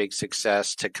really big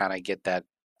success to kind of get that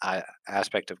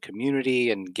aspect of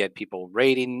community and get people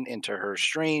rating into her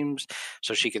streams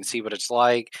so she can see what it's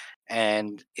like.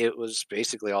 And it was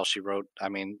basically all she wrote. I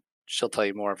mean, she'll tell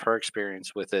you more of her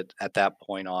experience with it at that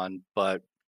point on,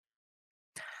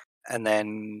 and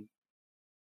then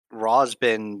Raw's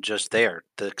been just there.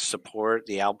 The support,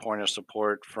 the outpouring of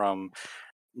support from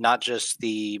not just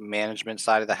the management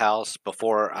side of the house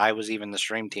before I was even the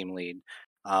stream team lead,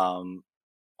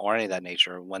 or any of that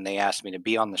nature. When they asked me to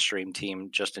be on the stream team,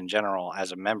 just in general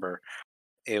as a member,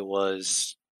 it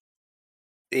was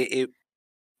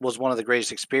one of the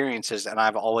greatest experiences, and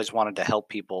I've always wanted to help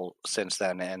people since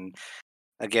then. And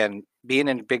again, being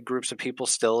in big groups of people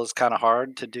still is kind of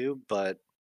hard to do, but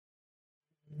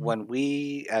when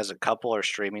we as a couple are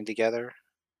streaming together,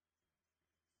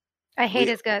 I hate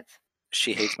his guts.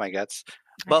 She hates my guts,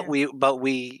 but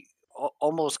we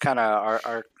almost kind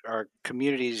of our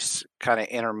communities kind of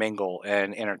intermingle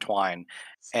and intertwine,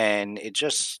 and it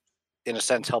just in a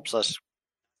sense helps us.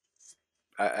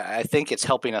 I think it's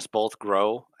helping us both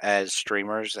grow as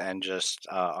streamers and just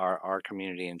our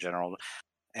community in general,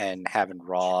 and having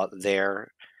Raw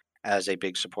there as a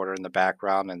big supporter in the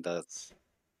background, and the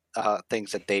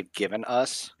things that they've given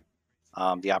us,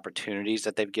 the opportunities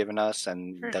that they've given us,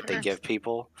 and that they give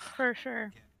people. For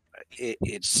sure.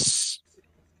 It's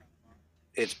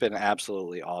been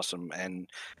absolutely awesome, and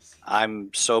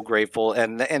I'm so grateful.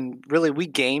 And really, we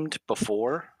gamed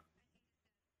before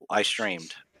I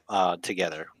streamed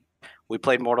together. We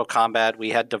played Mortal Kombat.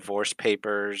 We had divorce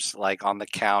papers like on the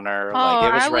counter.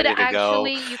 Like it was ready to go.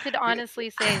 You could honestly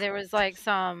say there was like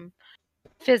some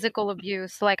physical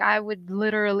abuse. Like I would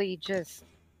literally just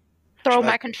throw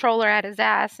my controller at his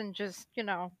ass and just,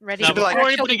 ready to before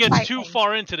anybody gets too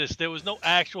far into this, there was no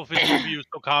actual physical abuse.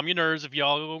 So calm your nerves. If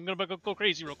y'all, I'm gonna go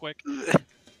crazy real quick.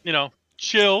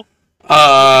 Chill.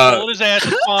 Control his ass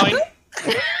is fine.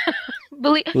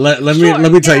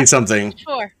 Let me tell you something.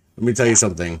 Sure. Let me tell you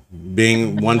something.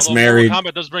 Being once married,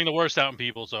 Combat does bring the worst out in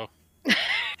people. So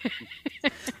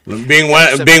being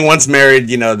once married,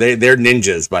 they're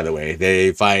ninjas. By the way,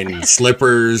 they find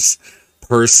slippers,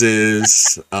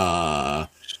 purses,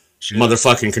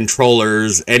 motherfucking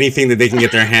controllers, anything that they can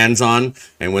get their hands on.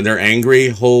 And when they're angry,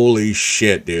 holy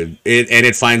shit, dude!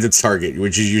 It finds its target,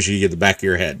 which is usually at the back of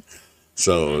your head.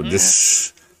 So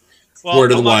this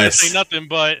word of the wise. Say nothing,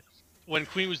 but when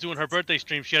Queen was doing her birthday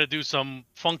stream, she had to do some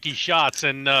funky shots,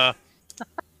 and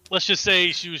let's just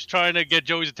say she was trying to get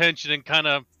Joey's attention and kind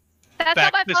of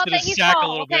back-fisted his sack a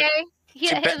little bit.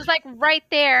 It was like right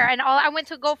there, and I went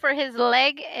to go for his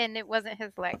leg, and it wasn't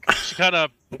his leg. She kind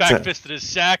of back-fisted his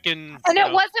sack, and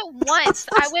it wasn't once.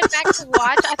 I went back to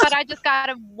watch. I thought I just got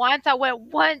him once. I went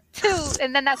 1, 2,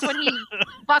 and then that's when he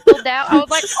buckled down. I was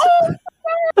like, oh.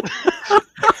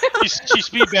 She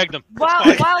speed bagged him while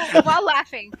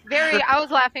laughing. I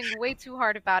was laughing way too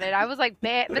hard about it. I was like,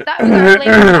 bad, but that was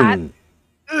bad.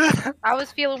 I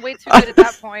was feeling way too good at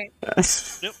that point. Yep.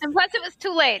 And plus, it was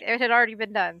too late. It had already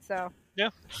been done. So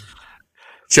yeah.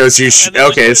 Shows you.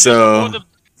 Okay, so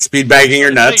speed bagging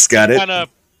your nuts. Got it. Kind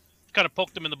of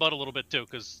poked him in the butt a little bit too,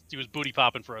 because he was booty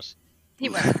popping for us. He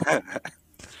was.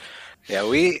 Yeah,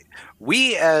 we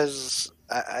as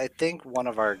I think one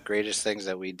of our greatest things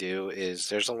that we do is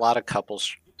there's a lot of couple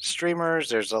streamers.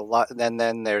 There's a lot, and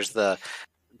then there's the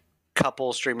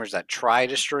couple streamers that try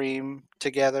to stream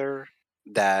together.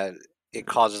 That it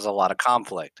causes a lot of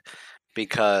conflict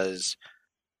because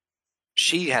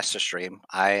she has to stream.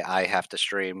 I have to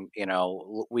stream.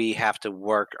 We have to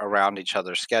work around each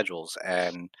other's schedules.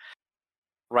 And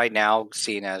right now,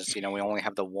 seeing as we only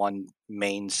have the one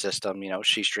main system.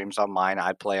 She streams on mine.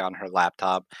 I play on her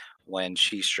laptop when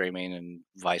she's streaming, and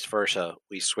vice versa.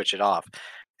 We switch it off.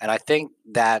 And I think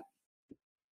that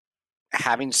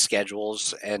having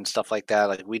schedules and stuff like that,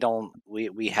 like we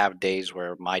have days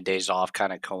where my days off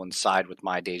kind of coincide with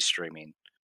my days streaming,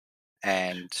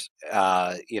 and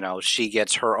she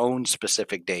gets her own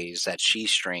specific days that she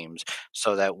streams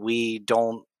so that we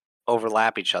don't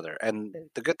overlap each other. And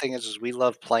the good thing is we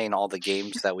love playing all the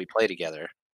games that we play together.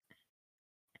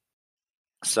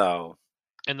 So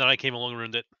and then I came along and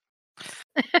ruined it.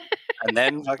 And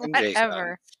then fucking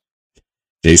Whatever.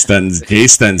 Jay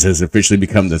Stuns has officially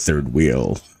become the third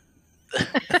wheel.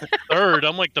 Third.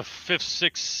 I'm like the 5th,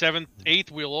 6th, 7th,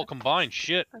 8th wheel all combined.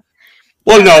 Shit.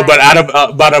 Well, no, but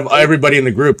out of everybody in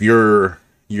the group, you're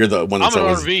the one that's I'm an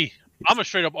always. RV. I'm a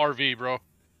straight up RV, bro.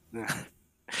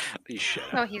 You shut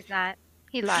up. No, he's not.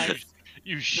 He lies.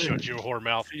 You shut your whore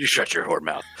mouth. You shut your whore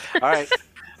mouth. All right,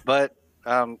 but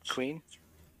Queen.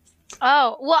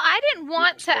 Oh, well, I didn't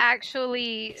want to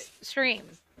actually stream.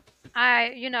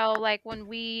 Like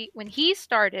when he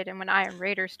started and when Iron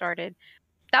Raider started,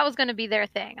 that was going to be their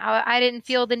thing. I didn't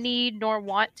feel the need nor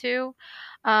want to,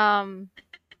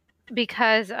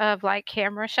 because of like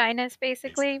camera shyness,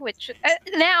 basically, which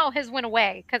now has went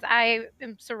away because I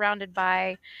am surrounded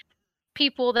by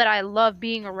people that I love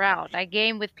being around. I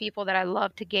game with people that I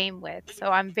love to game with, so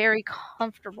I'm very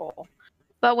comfortable.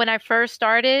 But when I first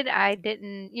started, I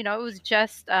didn't, it was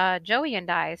just Joey and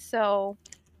I. So,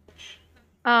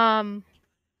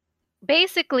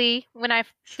 basically, when I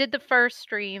did the first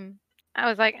stream, I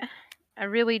was like, I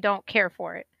really don't care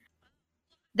for it.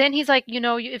 Then he's like,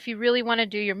 if you really want to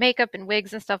do your makeup and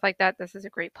wigs and stuff like that, this is a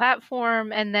great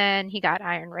platform. And then he got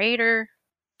Iron Raider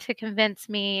to convince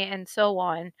me and so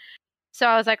on. So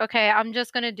I was like, okay, I'm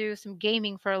just going to do some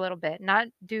gaming for a little bit, not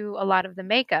do a lot of the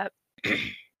makeup.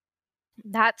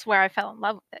 That's where I fell in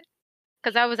love with it,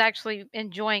 because I was actually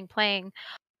enjoying playing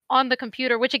on the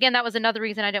computer, which again, that was another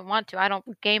reason I didn't want to. I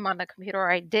don't game on the computer, or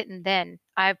I didn't then.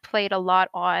 I played a lot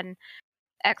on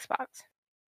Xbox.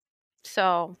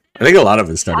 So I think a lot of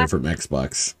it started from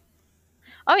Xbox.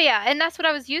 Oh yeah, and that's what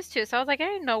I was used to. So I was like,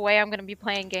 ain't no way I'm going to be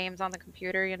playing games on the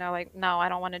computer, like, no, I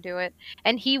don't want to do it.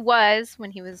 And he was,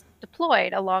 when he was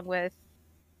deployed, along with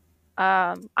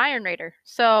Iron Raider.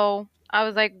 So I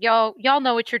was like, y'all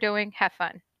know what you're doing. Have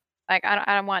fun. Like,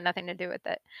 I don't want nothing to do with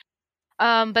it.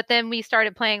 But then we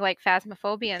started playing like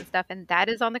Phasmophobia and stuff, and that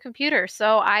is on the computer.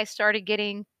 So I started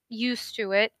getting used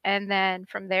to it, and then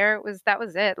from there that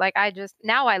was it. Like,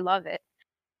 now I love it.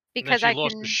 Because and then she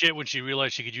lost her shit when she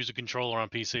realized she could use a controller on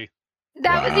PC.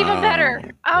 That was even better.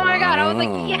 Oh my god, I was like,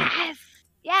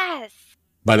 yes.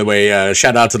 By the way,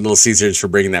 shout out to Little Caesars for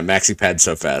bringing that maxi pad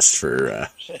so fast for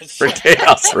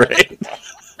Chaos Raid.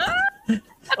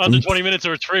 Under 20 minutes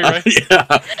or it's free, right?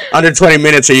 Yeah, under 20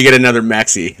 minutes or you get another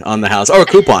maxi on the house, or a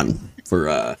coupon for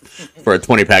a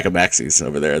 20-pack of maxis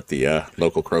over there at the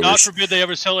local Kroger's. God forbid they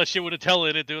ever sell that shit with a tell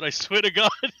in it, dude. I swear to God.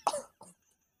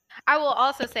 I will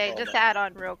also say, just to add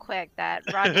on real quick, that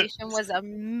Raw Nation was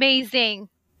amazing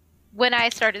when I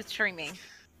started streaming.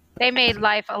 They made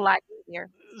life a lot easier.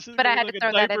 But I had to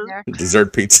throw that in there.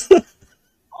 Dessert pizza.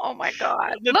 Oh my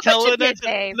god. Look what you did,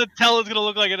 Dave. Nutella's gonna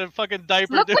look like in a fucking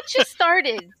diaper. Look what you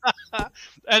started.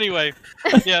 Anyway,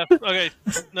 yeah, okay.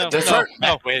 No.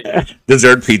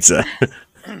 Dessert pizza.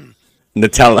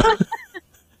 Nutella.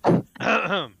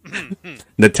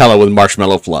 Nutella with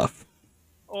marshmallow fluff.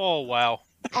 Oh, wow.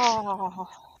 Oh.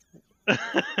 No.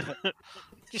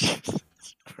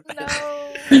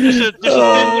 Just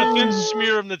a thin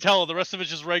smear of Nutella. The rest of it's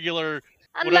just regular,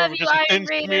 whatever. Just a thin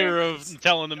smear of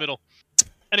Nutella in the middle.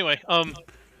 Anyway,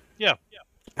 yeah.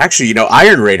 Actually,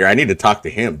 Iron Raider, I need to talk to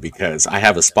him because I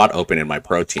have a spot open in my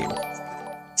pro team.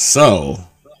 So,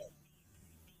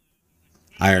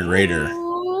 Iron Raider.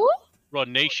 Raw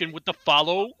Nation with the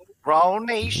follow. Raw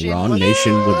Nation. Raw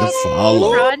Nation with the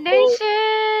follow. Raw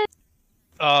Nation.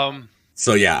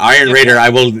 So yeah, Iron Raider, I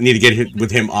will need to get with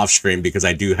him off stream because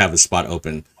I do have a spot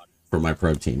open for my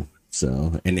pro team.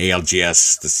 So in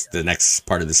ALGS, the next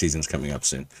part of the season's coming up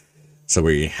soon. So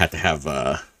we have to have,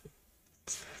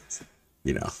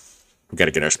 we got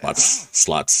to get our slots.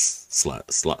 Slut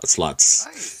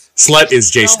is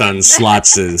Jay Stun.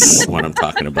 Slots is what I'm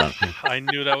talking about. I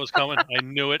knew that was coming. I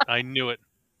knew it.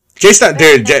 Jay Stun,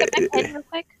 dude.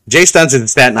 Jay Stun's in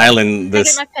Staten Island. Can I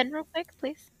get my pen real quick,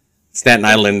 please? Staten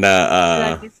Island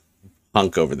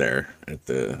hunk over there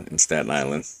in Staten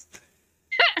Island.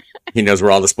 He knows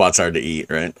where all the spots are to eat,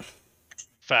 right?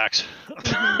 Facts.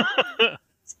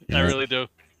 I really do.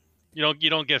 You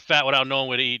don't get fat without knowing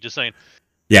where to eat. Just saying.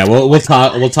 Yeah, we'll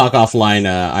talk offline,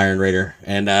 Iron Raider,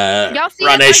 and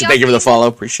Ron Nation. Thank you for the follow.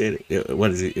 Appreciate it.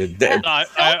 What is it? Don't run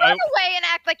away and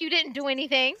act like you didn't do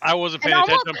anything. I wasn't paying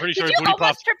attention. I'm pretty sure his booty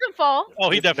popped. Trip and fall? Oh,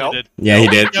 he definitely did. Yeah, he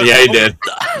did. Yeah, he did.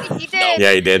 He did.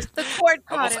 Yeah, he did. The cord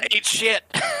caught him. Ate shit.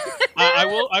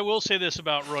 I will say this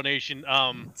about Raw Nation.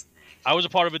 I was a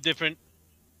part of a different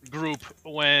group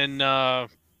when. I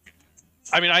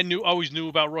always knew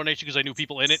about Raw Nation because I knew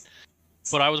people in it.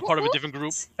 But I was a part of a different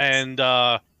group, and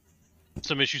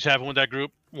some issues happened with that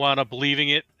group. Wound up leaving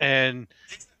it, and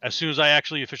as soon as I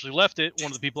actually officially left it, one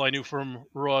of the people I knew from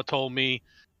Raw told me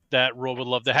that Raw would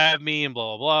love to have me, and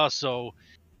blah blah blah. So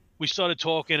we started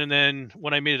talking, and then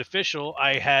when I made it official,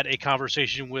 I had a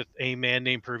conversation with a man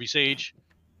named Pervy Sage.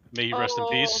 May he rest in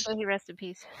peace. May he rest in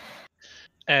peace.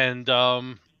 And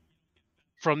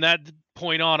from that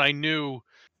point on, I knew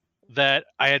that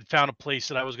I had found a place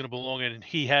that I was going to belong in. And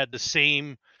he had the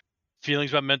same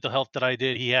feelings about mental health that I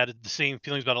did. He had the same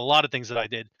feelings about a lot of things that I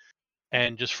did.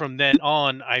 And just from then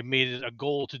on, I made it a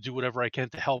goal to do whatever I can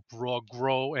to help Raw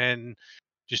grow and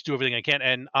just do everything I can.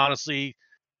 And honestly,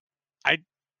 I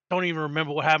don't even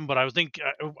remember what happened, but I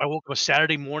woke up a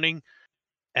Saturday morning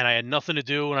and I had nothing to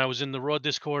do. And I was in the Raw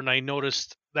Discord and I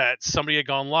noticed that somebody had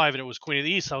gone live and it was Queen of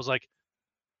the East. I was like,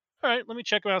 all right, let me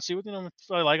check her out, see what if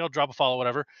I like. I'll drop a follow,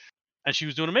 whatever. And she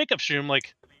was doing a makeup stream. I'm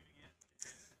like,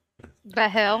 the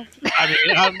hell? I mean,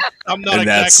 I'm not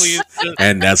exactly.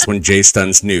 And that's when Jay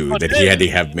Stuns knew that he had to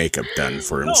have makeup done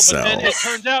for himself. But then it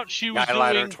turned out she was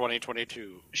doing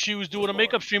 2022. She was doing a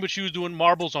makeup stream, but she was doing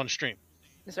marbles on stream.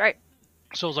 That's right.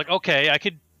 So I was like, okay, I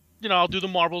could, I'll do the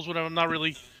marbles whenever I'm not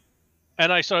really.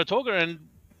 And I started talking, and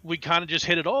we kind of just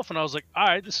hit it off. And I was like, all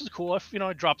right, this is cool. I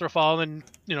dropped her follow, and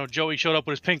Joey showed up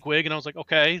with his pink wig, and I was like,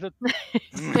 okay,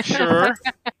 sure.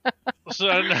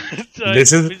 So,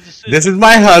 this is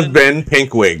my husband,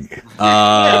 pink wig.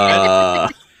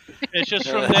 It's just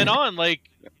from then on, like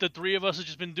the three of us have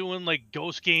just been doing like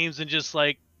ghost games and just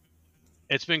like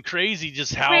it's been crazy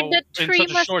just how in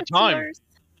such a short time.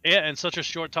 Yeah, in such a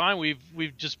short time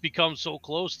we've just become so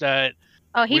close that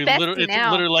it's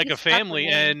literally like a family.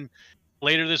 And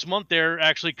later this month they're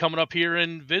actually coming up here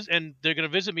and they're gonna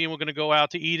visit me and we're gonna go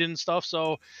out to eat and stuff.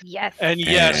 So yes,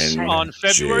 on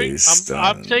February, I'm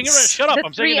saying it right. Shut up!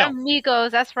 I'm saying it now.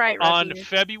 Amigos, that's right. On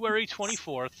February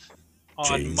 24th,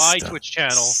 on my Twitch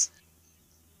channel,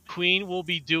 Queen will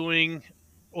be doing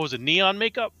neon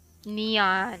makeup?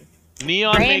 Neon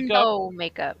Rainbow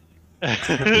makeup.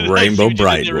 Rainbow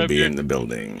Bride will be in the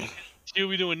building. She'll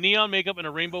be doing neon makeup and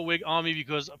a rainbow wig on me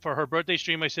because for her birthday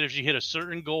stream, I said if she hit a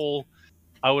certain goal,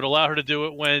 I would allow her to do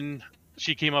it when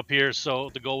she came up here. So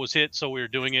the goal was hit. So we were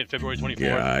doing it February 24th.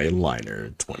 Yeah,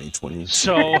 Eyeliner 2020.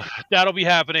 So that'll be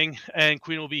happening, and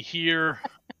Queen will be here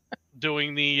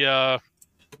doing the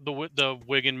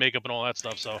wig and makeup and all that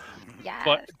stuff. So, yes.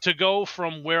 But to go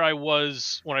from where I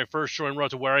was when I first joined Raw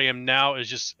to where I am now is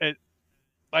just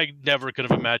I never could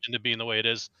have imagined it being the way it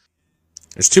is.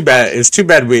 It's too bad. It's too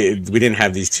bad we didn't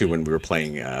have these two when we were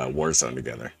playing Warzone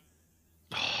together.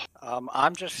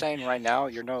 I'm just saying right now,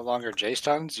 you're no longer J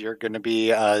Stuns. You're going to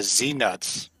be Z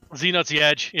Nuts. Z Nuts the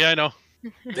Edge. Yeah, I know.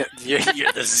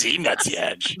 You're the Z Nuts the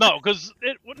Edge. No, because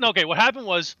okay. What happened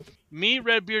was me,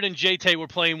 Redbeard, and JT were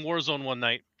playing Warzone one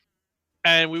night,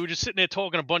 and we were just sitting there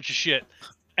talking a bunch of shit.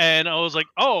 And I was like,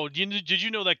 "Oh, did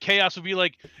you know that Chaos would be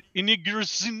like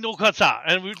Inigursinokata?"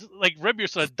 And we like Redbeard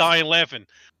started dying laughing.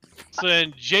 So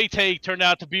then JT turned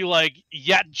out to be like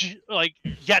Yatj,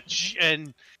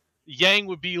 and Yang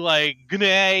would be like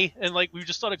Gnay, and like we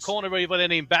just started calling everybody by their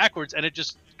name backwards, and it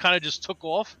just kind of just took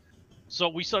off. So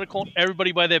we started calling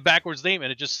everybody by their backwards name,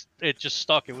 and it just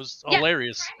stuck. It was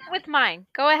hilarious. With mine,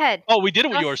 go ahead. Oh, we did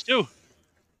it with yours too.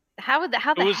 How the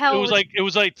hell? It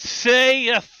was like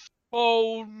say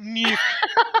Nick.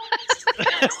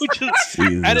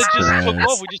 And it just took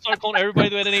off. We just started calling everybody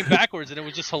by their name backwards, and it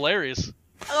was just hilarious.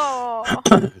 Oh,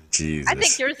 Jesus! I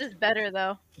think yours is better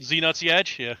though. Z Nuts the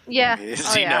Edge, yeah. Yeah.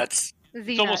 Z Nuts.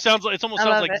 It almost sounds like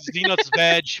Z Nuts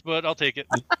Veg, but I'll take it.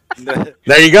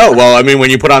 There you go. Well, I mean, when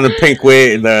you put on the pink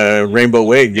wig, the rainbow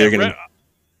wig, you're gonna.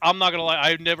 I'm not gonna lie.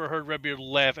 I've never heard Redbeard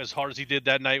laugh as hard as he did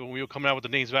that night when we were coming out with the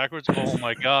names backwards. Oh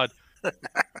my god!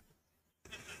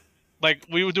 Like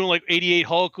we were doing like 88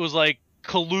 Hulk was like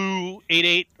Kalu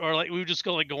 88, or like we were just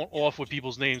going off with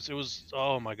people's names. It was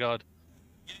my god.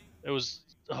 It was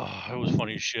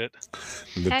funny as shit.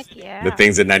 Heck yeah. The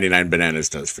things that 99 Bananas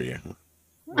does for you.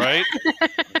 Right?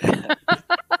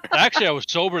 Actually, I was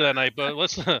sober that night, but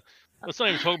let's not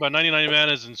even talk about 99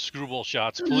 Bananas and screwball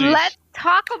shots, please. Let's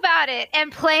talk about it and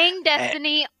playing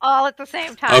Destiny all at the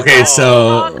same time. Okay,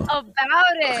 so talk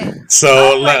about it.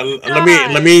 So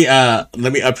let me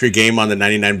up your game on the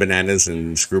 99 Bananas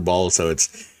and Screwball. So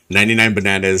it's 99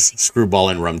 Bananas, Screwball,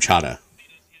 and Rum Chata.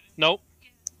 Nope.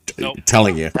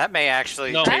 Telling you. That may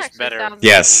actually taste better.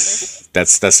 Yes.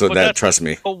 That's what that, trust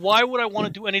me. But why would I want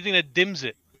to do anything that dims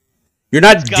it? You're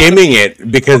not dimming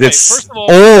it because it's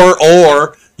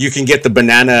or you can get the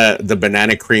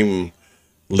banana cream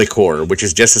liqueur, which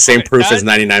is just the same proof as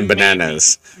 99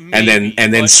 Bananas. Maybe,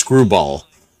 and then Screwball.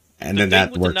 And then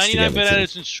that works 99 together.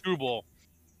 Bananas and Screwball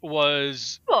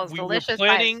was we were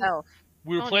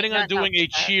planning on doing a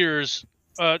cheers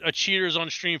on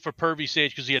stream for Pervy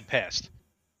Sage because he had passed.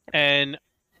 And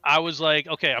I was like,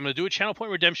 okay, I'm going to do a channel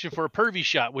point redemption for a pervy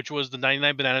shot, which was the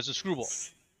 99 bananas and screwball.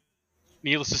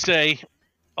 Needless to say,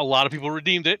 a lot of people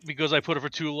redeemed it because I put it for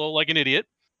too low like an idiot.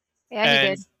 Yeah, and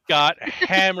he did. got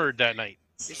hammered that night.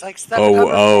 He's like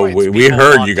 700 points. We People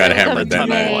heard want you got that. hammered that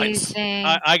night. Amazing.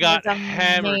 I got It was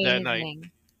hammered that night.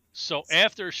 amazing. So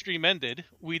after stream ended,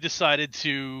 we decided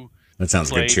to That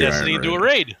sounds play good too. I Destiny and do a remember.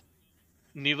 raid.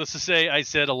 Needless to say, I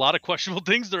said a lot of questionable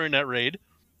things during that raid.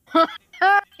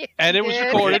 And it was did.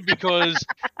 recorded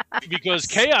because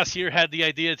Chaos here had the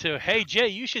idea to, hey Jay,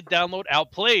 you should download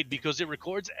Outplayed because it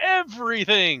records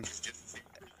everything.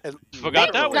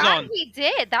 Forgot that was Glad on. we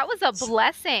did. That was a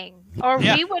blessing. Or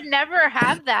Yeah. we would never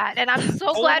have that. And I'm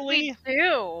so glad we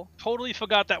do. Totally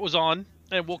forgot that was on,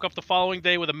 and woke up the following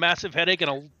day with a massive headache and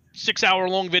a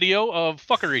 6-hour-long video of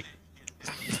fuckery.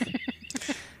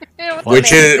 It was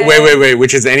Which is amazing. wait.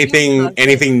 Which is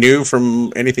anything new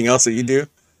from anything else that you do?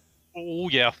 Oh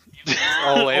yeah.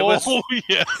 Oh, it was. Oh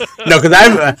yeah. No, because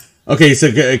I've okay.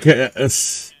 So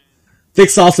Dick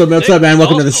Salsa, what's up, man?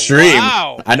 Welcome to the Salsa, stream.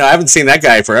 wow. I know I haven't seen that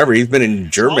guy forever. He's been in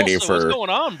Germany Also, what's for going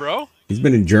on, bro? he's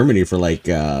been in Germany for like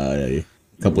a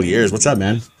couple of years. What's up,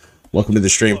 man? Welcome to the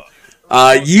stream.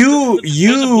 There's a You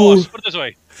boss. Put it this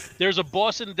way: there's a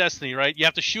boss in Destiny, right? You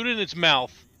have to shoot it in its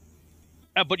mouth,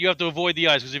 but you have to avoid the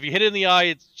eyes because if you hit it in the eye,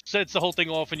 it sets the whole thing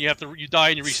off, and you die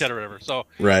and you reset or whatever. So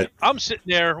right. I'm sitting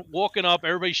there walking up,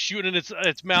 everybody's shooting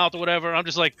its mouth or whatever. And I'm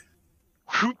just like,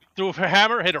 whoop, threw a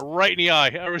hammer, hit it right in the eye.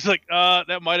 I was like,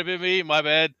 that might have been me, my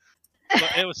bad.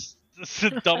 But it was the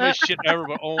dumbest shit ever.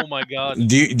 But oh my god,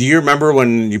 Do you remember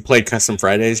when you played Custom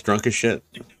Fridays, drunk as shit?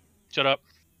 shut up.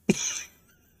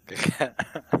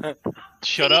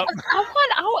 Shut up.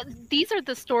 These are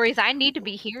the stories I need to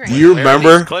be hearing. Do you Where are these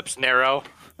remember? clips, Nero?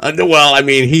 Well, I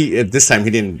mean, he at this time he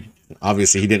didn't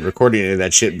record any of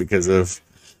that shit because of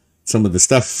some of the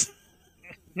stuff.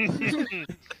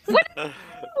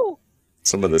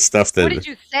 Some of the stuff that. What did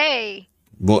you say?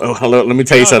 Well, hello. Let me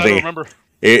tell you I don't something. remember.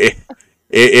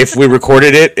 If we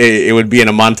recorded it, it would be in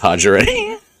a montage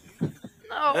already.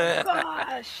 Oh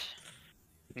gosh.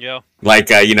 Yeah. Like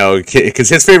because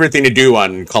his favorite thing to do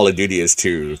on Call of Duty is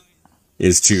to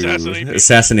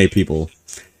assassinate people.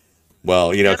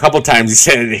 Well, a couple times he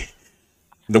said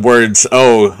the words,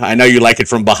 "Oh, I know you like it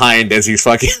from behind," as he's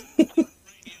fucking.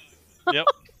 Yep.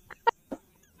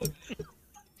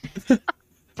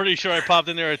 Pretty sure I popped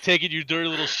in there and take it, you dirty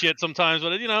little shit sometimes,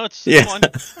 but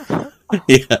it's fun.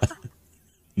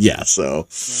 Yeah. So,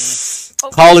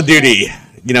 Call of Duty.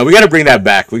 We got to bring that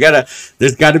back.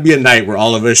 There's got to be a night where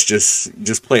all of us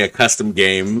just play a custom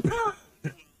game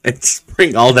and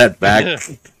bring all that back.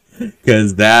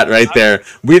 Because that right there,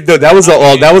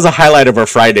 that was a highlight of our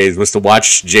Fridays was to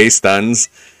watch Jay Stuns.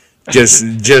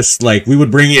 Just like we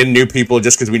would bring in new people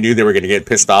just because we knew they were going to get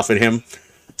pissed off at him.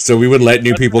 So we would let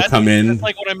new people come in. That's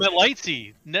like when I met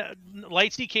Lightsy.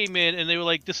 Lightsy came in and they were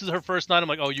like, "This is her first night." I'm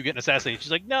like, "Oh, you getting assassinated?"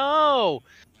 She's like, "No."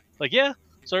 Like, yeah.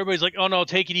 So everybody's like, "Oh no,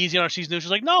 take it easy on her. She's new."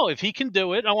 She's like, "No, if he can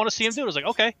do it, I want to see him do it." I was like,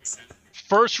 "Okay."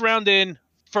 First round in,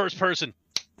 first person,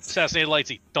 assassinated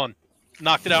Lightsy, done,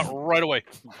 knocked it out right away.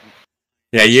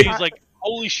 Yeah, She's like,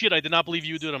 "Holy shit, I did not believe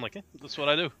you would do it." I'm like, "That's what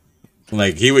I do."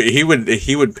 Like he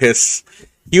would piss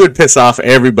off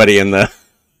everybody in the,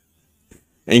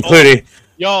 including.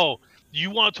 Yo, you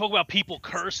want to talk about people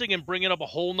cursing and bringing up a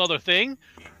whole nother thing?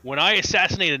 When I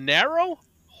assassinated Naro,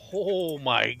 oh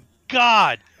my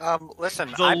god! Listen,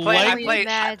 The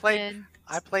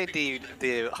I played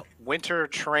the winter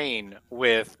train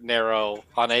with Nero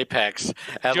on Apex,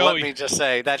 and Joey. let me just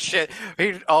say that shit.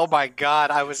 Oh my god,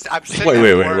 I'm sitting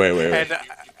Wait. and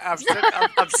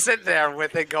I'm sitting there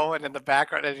with it going in the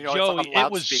background, and Joey, it's on a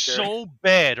it was loudspeaker. so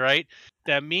bad, right?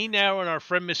 That me, Naro, and our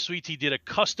friend Miss Sweetie did a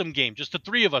custom game, just the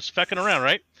three of us fecking around,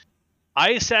 right?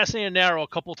 I assassinated Naro a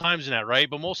couple times in that, right?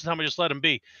 But most of the time I just let him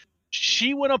be.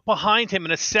 She went up behind him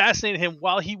and assassinated him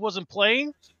while he wasn't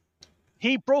playing.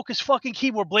 He broke his fucking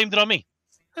keyboard, blamed it on me.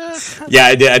 Yeah,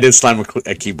 I did slam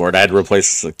a keyboard. I had to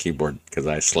replace the keyboard because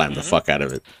I slammed the fuck out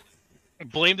of it.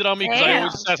 Blamed it on me because I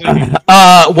always assassinate people.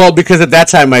 Well, because at that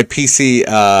time my PC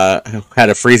had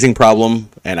a freezing problem,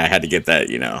 and I had to get that,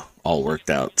 all worked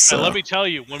out. So And let me tell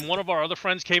you, when one of our other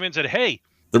friends came in and said, "Hey,"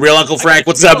 the real Uncle Frank,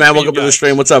 what's up, man? Welcome to the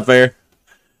stream. What's up, Fair?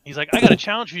 he's like, "I got a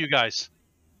challenge for you guys.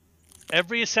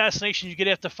 Every assassination you get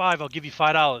after 5, I'll give you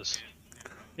 $5.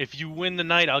 If you win the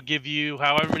night, I'll give you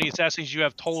however many assassinations you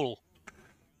have total."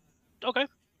 Okay.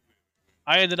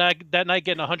 I ended that night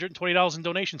getting $120 in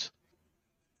donations.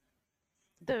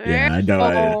 Yeah, I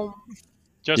know.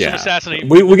 Just from assassinating.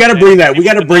 We got to bring that. We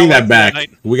got to people bring that that night.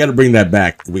 back. We got to bring that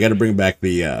back. We got to bring back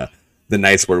the the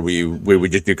nights where we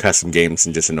would just do custom games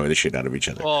and just annoy the shit out of each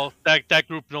other. Well, that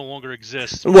group no longer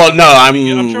exists. Well, no, I'm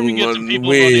sure we can get some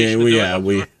people in Audition to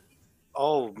do it,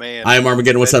 Oh man. I am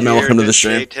Armageddon. What's up, man? Welcome to the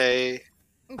stream. Tay.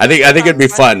 I think it'd be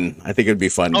fun. I think it'd be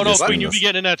fun. Oh no, just Queen, doing you'll be this.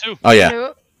 getting in that too. Oh yeah.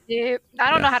 Nope. Yep.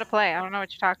 I don't know how to play. I don't know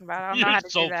what you're talking about. I don't know You're how to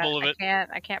so do that. full of it.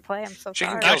 I can't play. I'm so She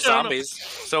can sorry. kill Actually, I don't know. zombies.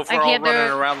 So if I we're all can't do running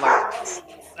it. around like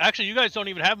Actually, you guys don't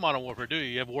even have Modern Warfare, do you?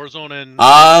 You have Warzone and.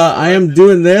 I am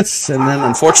doing this, and then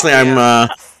unfortunately,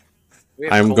 we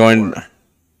have I'm Cold going. War.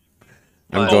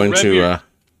 I'm going to.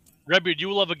 Redbeard, you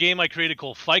will love a game I created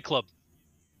called Fight Club.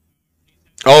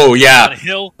 Oh On a yeah.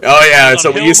 hill. Oh yeah. On So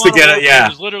a we hill used to Modern get it. Warfare. Yeah.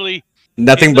 There's literally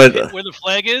Nothing where but. the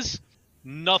flag is,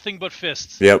 nothing but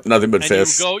fists. Yep. Nothing but And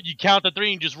fists. you count to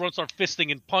 3 and just start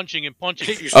fisting and punching and punching.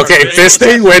 You start Okay, doing-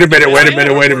 fisting. Wait a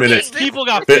minute. People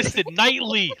got fisted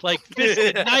nightly, like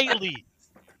fisted nightly.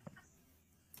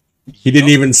 He didn't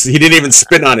even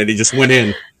spin on it. He just went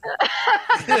in.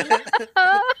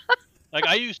 Like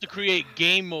I used to create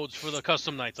game modes for the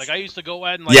custom nights. Like I used to go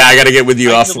ahead and like Yeah, I got to get with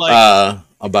you I off did, like-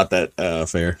 about that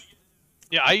affair.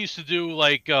 yeah, I used to do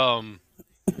like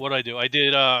what I do? I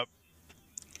did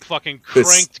fucking This-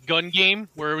 cranked gun game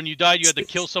where when you died you had to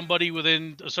kill somebody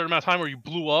within a certain amount of time or you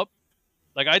blew up.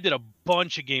 Like I did a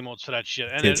bunch of game modes for that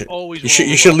shit, and it always You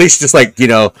should at least just like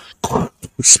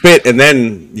spit and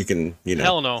then you can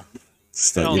Hell no.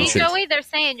 stuff. Hell You no. See, should- Joey, they're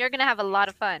saying you're gonna have a lot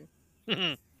of fun.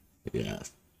 Yeah.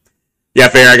 Yeah,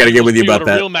 fair. I got to get with you See what about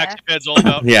a that. real max pad's all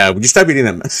about. Yeah, would you stop eating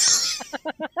them?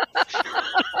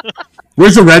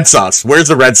 Where's the red sauce?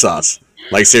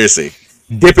 Like seriously,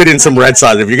 dip it in some red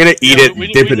sauce. If you're gonna eat Yeah, it,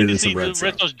 we dip it need in to some see red the sauce.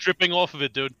 red sauce dripping off of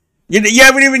it, dude. You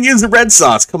haven't even used the red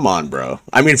sauce. Come on, bro.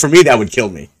 I mean, for me, that would kill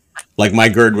me. Like my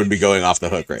GERD would be going off the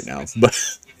hook right now. But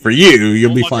for you,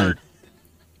 you'll be my fine. GERD.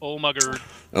 Oh my god.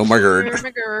 Oh my GERD. Oh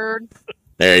my god.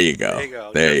 There you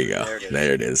go. There you go.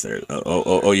 There it is. There.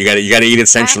 Oh, you got to eat it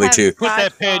sensually have too. Put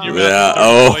that pad in your Yeah.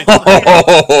 mouth.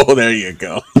 Oh, there you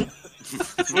go.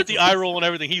 With the eye roll and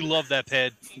everything, he loved that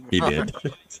pad. He did.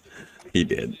 He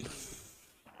did.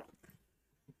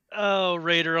 Oh,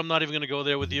 Raider, I'm not even gonna go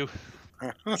there with you.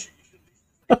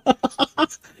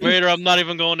 Raider, I'm not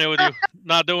even going there with you.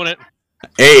 Not doing it.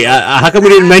 Hey, how come we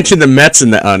didn't mention the Mets in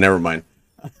that? Oh, never mind.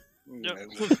 Yep.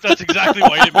 That's exactly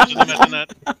why you didn't mention the Mets in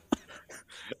that.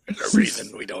 There's a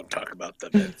reason we don't talk about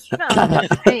them. No, I'm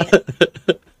just saying.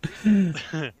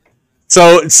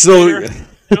 So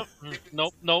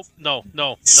Nope, no, not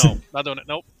doing it.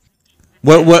 Nope.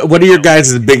 what are your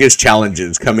guys' biggest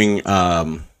challenges coming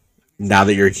now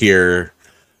that you're here?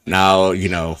 Now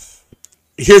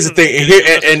here's the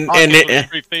thing.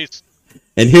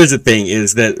 And here's the thing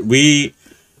is that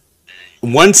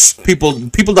once people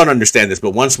don't understand this,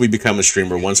 but once we become a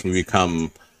streamer, once we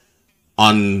become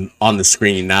on the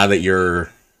screen, now that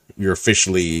you're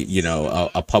officially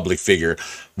a public figure,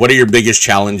 what are your biggest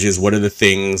challenges? What are the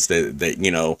things that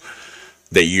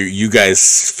you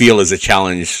guys feel is a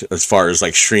challenge as far as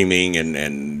like streaming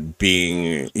and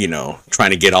being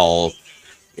trying to get all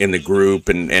in the group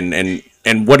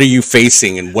and what are you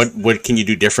facing and what can you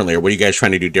do differently, or what are you guys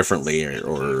trying to do differently,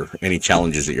 or any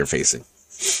challenges that you're facing?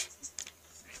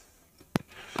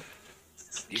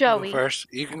 Joey.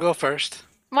 You can go first.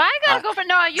 Why I gotta go for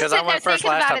no? You 'cause sit I there went first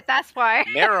thinking last about time. it. That's why.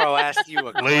 Nero asked you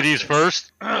a question. Ladies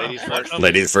first. Ladies first.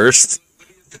 Ladies first.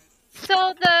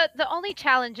 So the only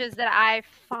challenges that I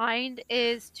find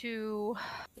is to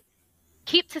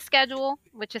keep to schedule,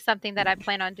 which is something that I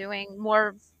plan on doing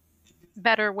more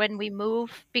better when we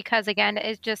move, because again,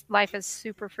 it's just life is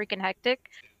super freaking hectic.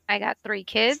 I got 3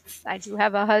 kids. I do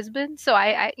have a husband, so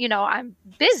I I'm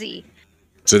busy.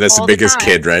 So that's the All the biggest time.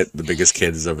 kid, right? The biggest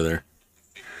kid is over there.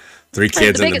 3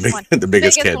 kids the and biggest one. the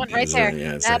biggest kid. one right is, there.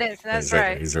 yeah, it's That right- is, that's he's right.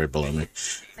 right. He's right below me.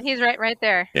 He's right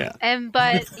there. Yeah.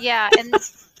 But yeah, and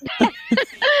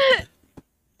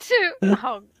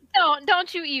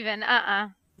don't you even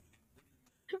Oh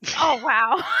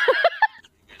wow.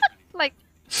 like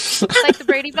the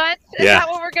Brady Bunch? Is Yeah. that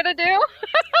what we're gonna do?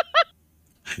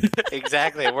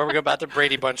 Exactly. We're about to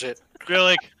Brady Bunch it. You're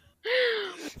like,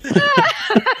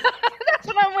 That's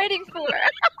what I'm waiting for.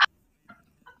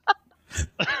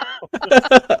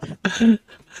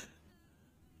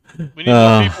 we need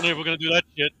more people here. We're gonna do that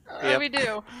shit. Yep. We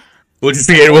do. We'll just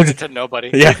To nobody.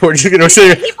 yeah, we're gonna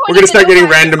start getting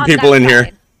random people in here.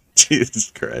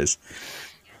 Jesus Christ.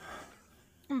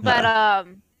 But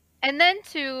and then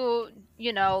to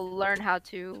learn how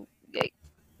to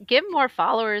get more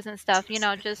followers and stuff.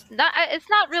 Just not. It's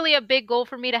not really a big goal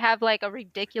for me to have like a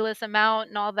ridiculous amount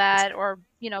and all that, or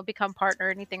become partner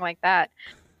or anything like that.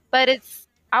 But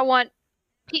I want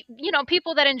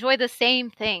people that enjoy the same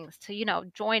things to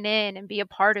join in and be a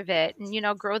part of it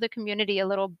and grow the community a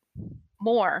little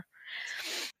more.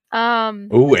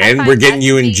 Oh, and we're getting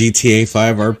you in GTA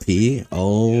 5 RP.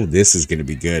 Oh, this is going to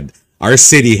be good. Our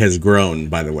city has grown,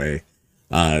 by the way.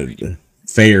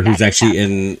 Fayer, who's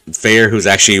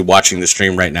actually watching the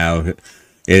stream right now,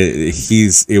 it's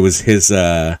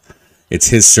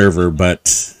his server,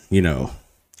 but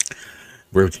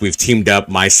we've teamed up,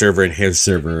 my server and his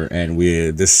server, and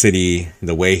this city,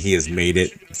 the way he has made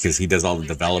it, because he does all the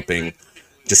developing,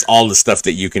 just all the stuff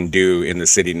that you can do in the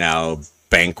city now,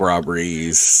 bank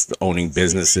robberies, owning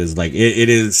businesses, like it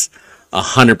is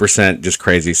 100% just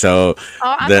crazy. So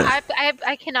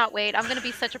I cannot wait. I'm gonna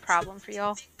be such a problem for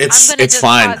y'all. It's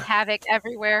fine. Cause havoc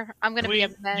everywhere. I'm gonna be a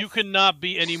mess. You cannot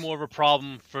be any more of a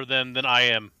problem for them than I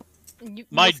am.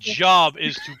 My job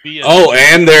is to be.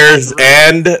 And there's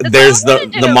the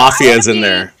mafias in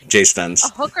there, Jay Stuns.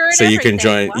 So you can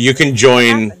join. You can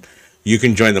join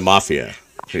the mafia.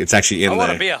 It's actually in there. I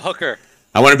want to be a hooker.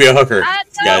 I want to be a hooker, guys.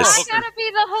 I gotta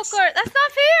be the hooker. That's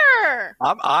not fair.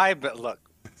 Look.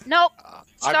 Nope.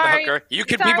 I'm the hooker. You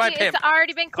can be my pimp. It's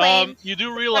already been claimed. You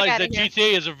do realize that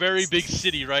GTA is a very big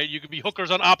city, right? You could be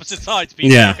hookers on opposite sides,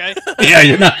 people. Yeah. Okay? Yeah,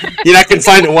 you're not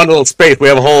confined to one little space. We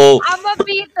have a whole. I'm gonna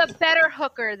be the better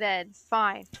hooker then.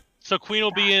 Fine. So Queen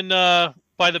will be in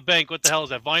by the bank. What the hell is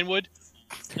that? Vinewood?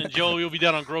 And Joe will be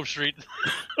down on Grove Street.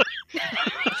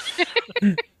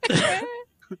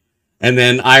 And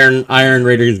then Iron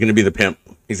Raider is going to be the pimp.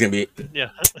 He's going to be... Yeah,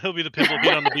 he'll be the pimp. He'll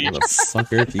be on the beach.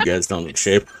 Motherfucker, if you guys don't look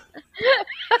shape.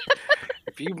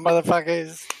 If you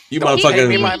motherfuckers... He can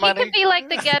be like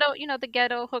the ghetto, the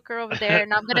ghetto hooker over there,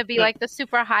 and I'm going to be like the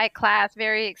super high class,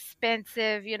 very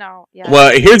expensive, Yeah.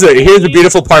 Well, here's a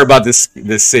beautiful part about this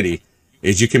city,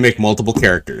 is you can make multiple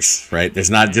characters, right?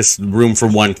 There's not just room for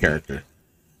one character.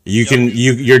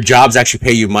 Your jobs actually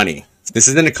pay you money. This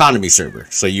is an economy server,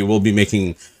 so you will be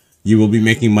making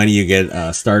money. You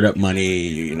get startup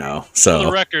money, So for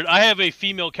the record, I have a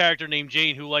female character named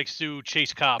Jane who likes to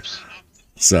chase cops.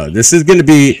 So this is gonna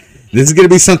be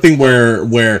something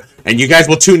where and you guys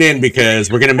will tune in because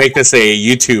we're gonna make this a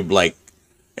YouTube, like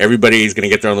everybody's gonna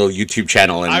get their own little YouTube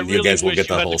channel and you guys will get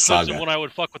the whole saga. When I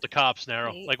would fuck with the cops,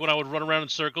 Narrow, like when I would run around in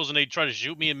circles and they'd try to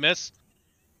shoot me and miss.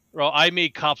 Bro, I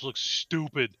made cops look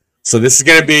stupid. So this is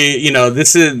gonna be,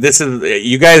 this is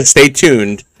you guys stay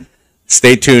tuned.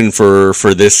 Stay tuned for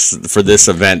this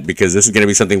event because this is going to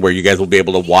be something where you guys will be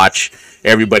able to watch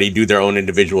everybody do their own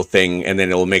individual thing, and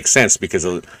then it will make sense because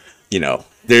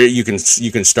there you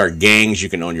can start gangs, you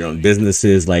can own your own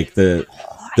businesses, like the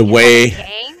way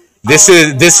this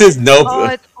is no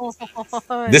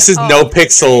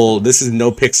pixel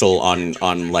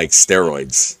on like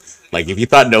steroids. Like if you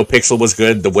thought no pixel was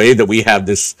good, the way that we have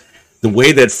this. The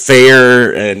way that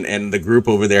Fayer and the group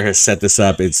over there has set this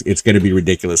up, it's going to be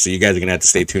ridiculous. So you guys are going to have to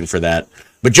stay tuned for that.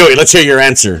 But Joey, let's hear your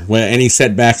answer. Any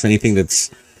setbacks, anything that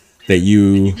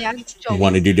you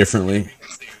want to do differently?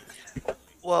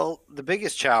 Well, the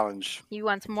biggest challenge. You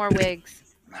want some more wigs.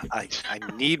 I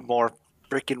need more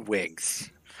freaking wigs.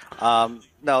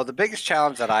 No, the biggest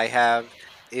challenge that I have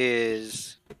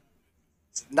is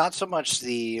not so much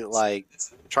the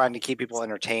trying to keep people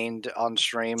entertained on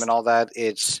stream and all that.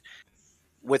 It's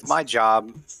with my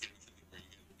job,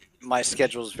 my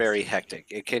schedule is very hectic.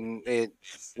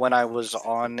 When I was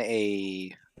on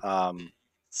a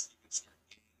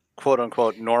quote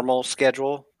unquote normal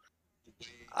schedule,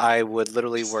 I would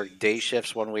literally work day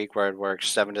shifts one week where I'd work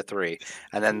 7 to 3,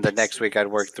 and then the next week I'd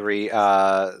work 3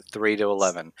 to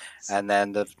 11, and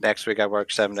then the next week I'd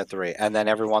work 7 to 3, and then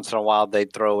every once in a while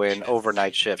they'd throw in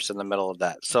overnight shifts in the middle of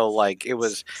that. So it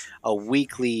was a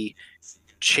weekly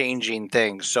changing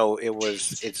thing. So it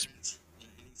was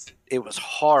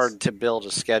hard to build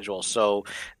a schedule. So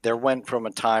there went from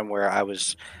a time where I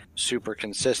was super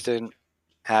consistent,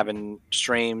 having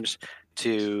streams,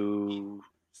 to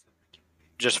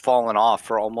just falling off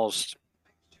for almost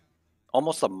a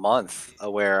month,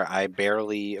 a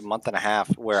month and a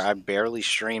half where I barely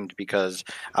streamed because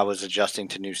I was adjusting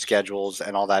to new schedules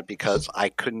and all that because I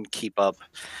couldn't keep up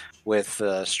with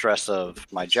the stress of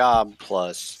my job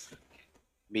plus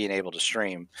being able to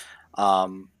stream.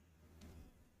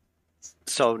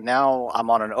 So now I'm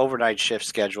on an overnight shift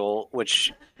schedule,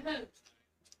 which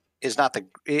is not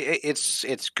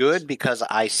it's good because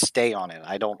I stay on it.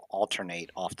 I don't alternate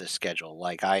off this schedule.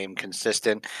 I am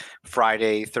consistent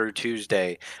Friday through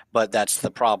Tuesday, but that's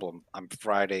the problem. I'm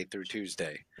Friday through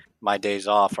Tuesday. My days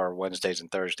off are Wednesdays and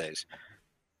Thursdays.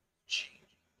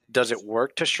 Does it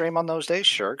work to stream on those days?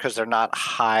 Sure, because they're not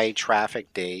high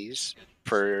traffic days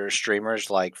for streamers,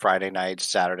 like Friday nights,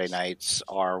 Saturday nights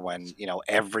are when,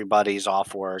 everybody's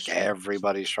off work,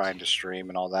 everybody's trying to stream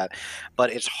and all that.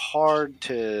 But it's hard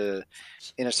to,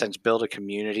 in a sense, build a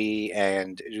community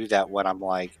and do that when I'm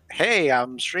like, hey,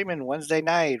 I'm streaming Wednesday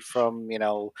night from,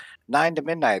 9 to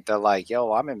midnight. They're like,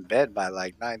 yo, I'm in bed by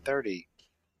like 9:30.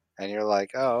 And you're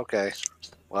like, oh, okay.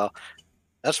 Well,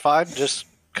 that's fine. Just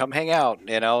come hang out,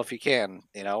 if you can,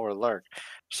 or lurk.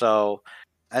 So,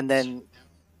 and then,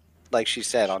 like she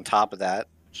said, on top of that,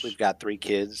 we've got 3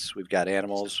 kids, we've got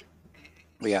animals,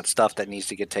 we got stuff that needs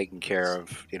to get taken care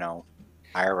of,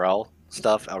 IRL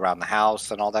stuff around the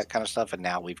house and all that kind of stuff. And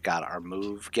now we've got our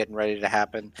move getting ready to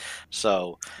happen.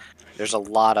 So there's a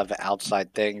lot of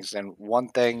outside things. And one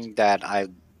thing that I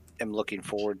am looking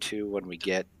forward to when we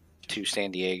get to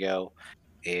San Diego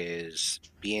is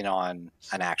being on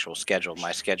an actual schedule.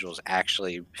 My schedule is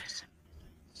actually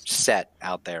set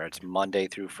out there. It's Monday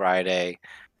through Friday.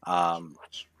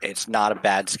 It's not a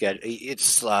bad schedule. It's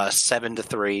 7 to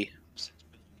 3.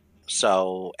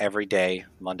 So every day,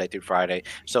 Monday through Friday.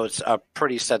 So it's a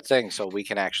pretty set thing. So we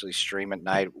can actually stream at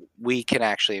night. We can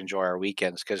actually enjoy our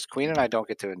weekends, because Queen and I don't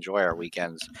get to enjoy our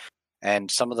weekends. And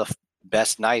some of the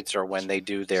best nights are when they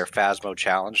do their Phasmo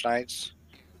challenge nights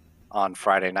on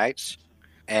Friday nights.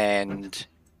 And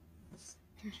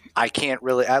I can't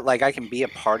really, I can be a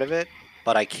part of it,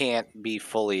 but I can't be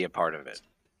fully a part of it.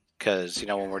 Because,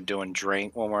 when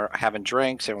we're having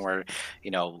drinks and we're,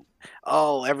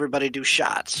 oh, everybody do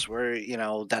shots.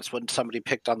 That's when somebody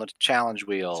picked on the challenge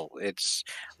wheel. It's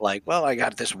like, well, I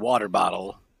got this water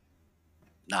bottle.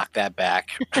 Knock that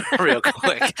back real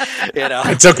quick.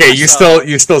 It's okay. You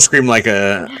still scream like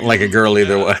a girl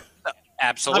either way.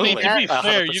 Absolutely. I mean, to be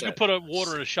fair, 100%. you can put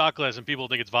water in a shot glass and people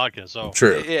think it's vodka. So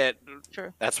True. Yeah,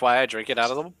 True. That's why I drink it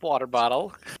out of the water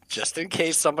bottle, just in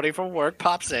case somebody from work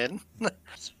pops in.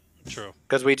 True.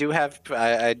 Because we do have,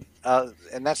 and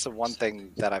that's the one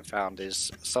thing that I've found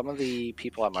is some of the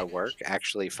people at my work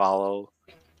actually follow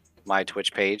my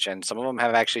Twitch page, and some of them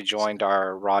have actually joined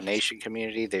our Raw Nation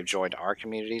community. They've joined our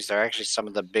communities. They're actually some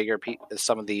of the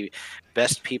some of the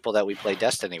best people that we play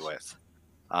Destiny with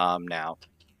now.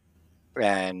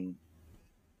 And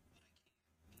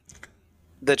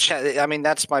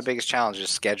that's my biggest challenge is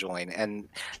scheduling, and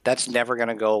that's never going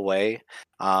to go away.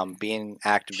 Being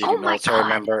active duty military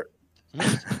member.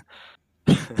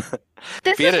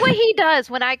 This is what he does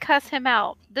when I cuss him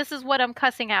out. This is what I'm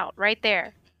cussing out right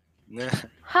there.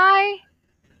 Hi.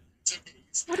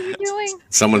 What are you doing?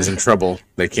 Someone's in trouble.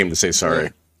 They came to say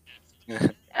sorry.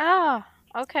 Oh,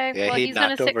 okay. Yeah, well, he he's gonna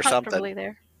knocked sit over comfortably something.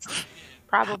 there.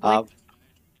 Probably.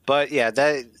 But yeah,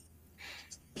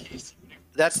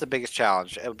 that's the biggest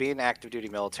challenge. Being active duty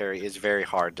military is very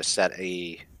hard to set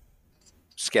a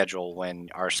schedule when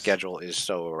our schedule is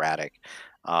so erratic.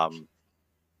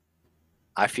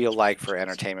 I feel like for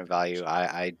entertainment value,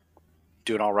 I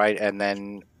doing all right, and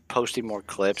then posting more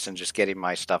clips and just getting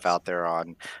my stuff out there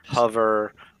on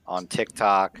Hover, on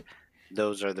TikTok.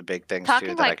 Those are the big things Talking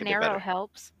too that I like can do narrow better.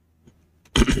 helps.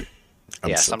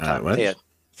 Yeah, sometimes. what?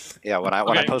 Yeah. When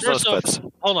I post those first off, clips.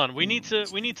 hold on. We need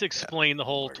to explain the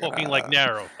whole talking like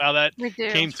narrow, how that We do.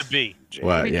 came to be.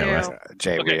 What? We Yeah. do. What?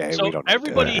 Jay, Okay, so we don't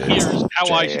everybody need to- hears how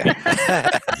I Jay. speak.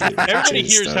 Everybody Jay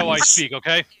hears how I Stuns. speak,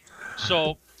 okay?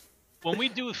 So when we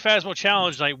do Phasmo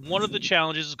Challenge Night, one of the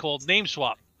challenges is called Name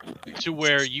Swap, to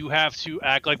where you have to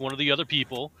act like one of the other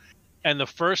people. And the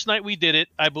first night we did it,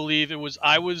 I believe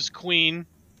I was Queen,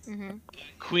 Mm-hmm.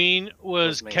 Queen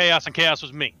was me. Chaos, and Chaos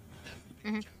was me.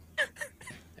 Mhm.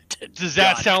 Does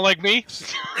that sound like me?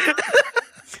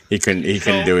 He couldn't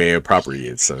do a proper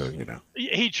yet, so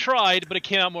He tried, but it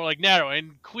came out more like narrow.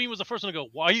 And Queen was the first one to go,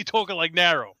 "Why are you talking like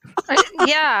narrow?"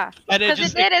 Yeah. And it Because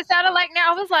just it did. It sounded like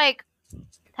now. I was like,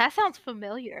 that sounds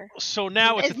familiar. so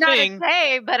now it's a not thing. the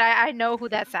same, but I know who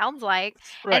that sounds like.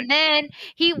 Right. And then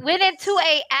he went into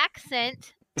a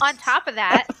accent on top of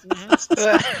that.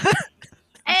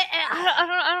 And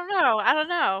I don't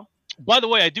know. By the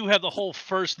way, I do have the whole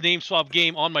first name swap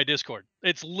game on my Discord.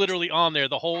 It's literally on there,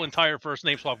 the whole entire first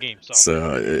name swap game.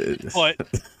 But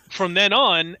from then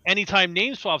on, anytime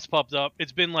name swaps popped up,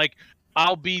 it's been like,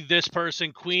 I'll be this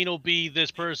person, Queen will be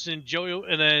this person, Joey,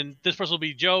 and then this person will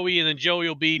be Joey, and then Joey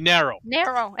will be Narrow.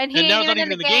 Narrow. And he And now ain't it's not even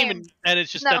even in the game, and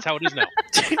it's just that's how it is now.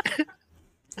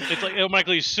 It's like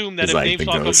automatically assume that It's if like name the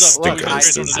swap ghost- comes up, the Joey's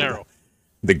ghost transferred is to in- Narrow.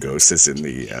 the ghost is in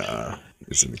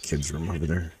the kids' room over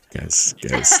there, guys. The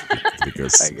ghost. I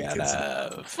is in the got kids' room.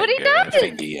 a What he does?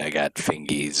 fingy. I got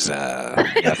fingies.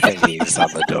 Got fingies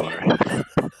on the door.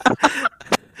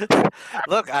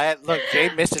 Look, Jay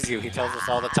misses you. He tells us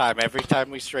all the time. Every time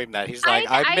we stream that, he's like,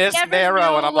 I miss never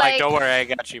Narrow, and knew, I'm like, don't worry, I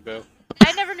got you, boo.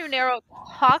 I never knew Nero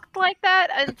talked like that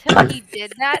until he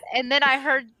did that, and then I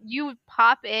heard you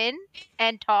pop in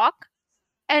and talk,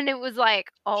 and it was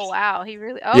like, oh wow, he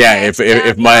really Yeah, okay.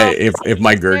 if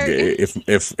my Gurg There-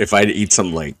 if I eat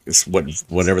some like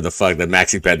whatever the fuck that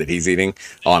maxi pad that he's eating,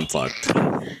 oh, I'm fucked.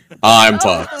 I'm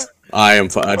fucked. I am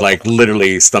like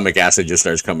literally stomach acid just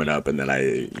starts coming up, and then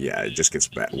it just gets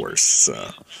worse.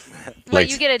 So Like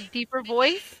you get a deeper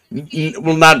voice.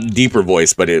 well, not deeper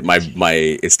voice, but it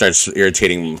it starts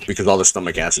irritating because all the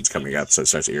stomach acid's coming up, so it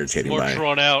starts irritating. More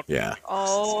drawn out. Yeah.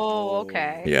 Oh,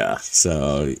 okay. Yeah.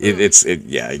 So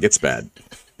it gets bad.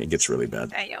 It gets really bad.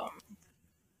 Damn.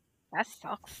 That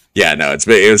sucks. Yeah, no, it's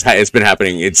been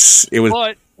happening.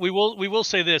 But we will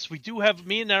say this: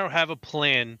 me and Naro have a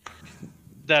plan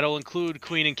that'll include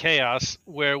Queen and Chaos,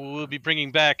 where we will be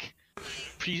bringing back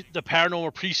the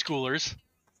paranormal preschoolers,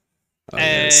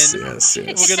 yes.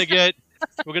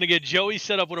 we're gonna get Joey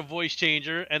set up with a voice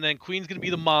changer, and then Queen's gonna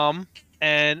be the mom,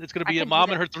 and it's gonna be a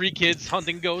mom and her 3 kids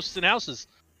hunting ghosts in houses.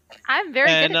 I'm very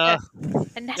good at this.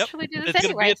 I naturally do this it's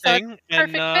anyway, gonna be a thing, so it's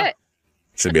perfect fit.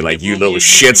 It's gonna be like, you little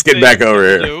shits, get back over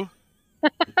here.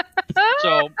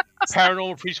 So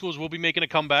paranormal preschools will be making a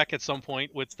comeback at some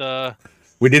point with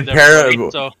we did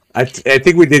so. I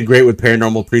think we did great with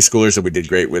paranormal preschoolers, and we did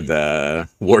great with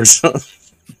Warzone.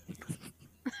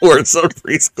 Warzone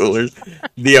preschoolers.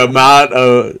 The amount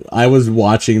of I was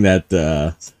watching that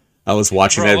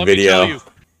video.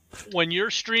 When you're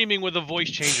streaming with a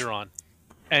voice changer on,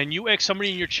 and you ask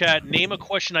somebody in your chat, name a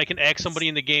question I can ask somebody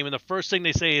in the game, and the first thing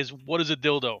they say is, "What is a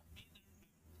dildo?"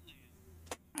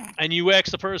 And you ask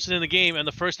the person in the game, and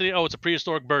the first thing, "Oh, it's a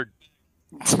prehistoric bird."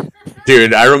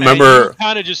 Dude, I remember.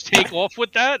 Kind of just take off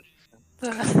with that.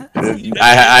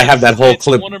 I have that whole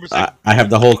clip. I have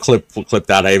the whole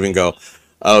clipped out. I even go,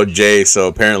 "Oh, Jay, so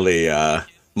apparently,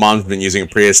 Mom's been using a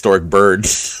prehistoric bird,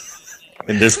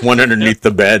 and there's one underneath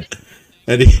the bed."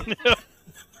 And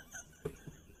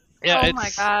yeah, oh my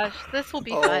gosh, this will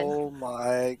be fun. Oh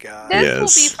my god. This will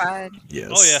be fun. Yes.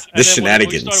 Oh yeah. The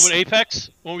shenanigans. When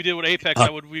we started with Apex,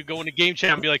 we'd go into game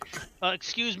chat and be like,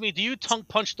 "Excuse me, do you tongue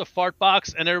punch the fart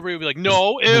box?" And everybody would be like,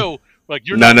 "No, ew." Like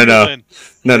you're no,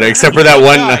 except for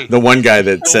that the one guy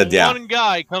that said, "Yeah." One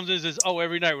guy comes in and says, "Oh,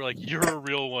 every night." We're like, "You're a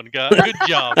real one, guy. Good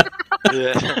job."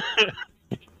 Yeah.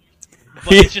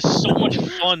 But it's just so much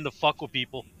fun to fuck with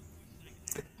people.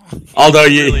 Although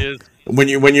really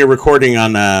when you're recording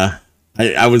on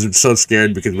I was so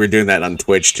scared because we're doing that on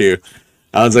Twitch too.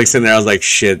 I was like sitting there, I was like,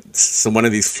 shit, so one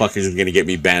of these fuckers is gonna get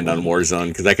me banned on Warzone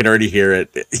because I can already hear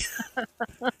it.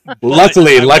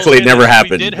 Luckily it never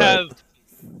happened.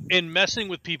 In messing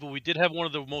with people, we did have one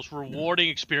of the most rewarding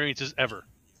experiences ever.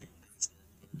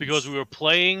 Because we were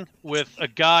playing with a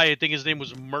guy, I think his name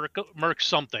was Merc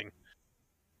something.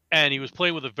 And he was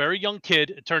playing with a very young kid.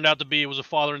 It turned out to be, it was a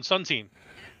father and son team.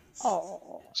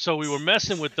 Oh. So we were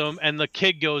messing with them, and the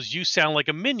kid goes, "You sound like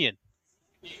a minion."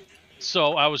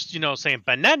 So I was, saying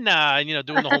banana, and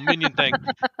doing the whole minion thing.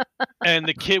 And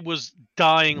the kid was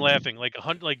dying laughing,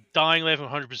 dying laughing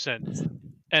 100%.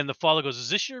 And the father goes, "Is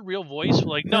this your real voice?"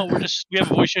 We're like, "No, we have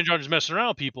a voice changer, just messing around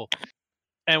with people."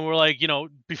 And we're like,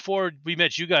 before we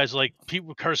met you guys, like people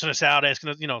were cursing us out, asking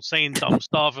us, saying dumb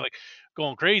stuff, like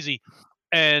going crazy.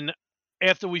 And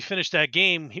after we finished that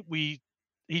game,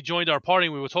 he joined our party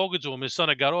and we were talking to him. His son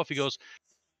had got off. He goes,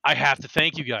 "I have to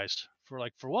thank you guys."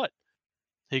 For what?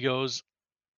 He goes,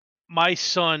 "My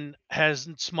son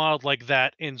hasn't smiled like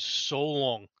that in so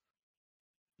long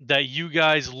that you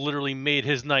guys literally made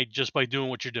his night just by doing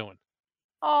what you're doing."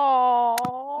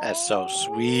 Oh. That's so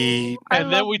sweet.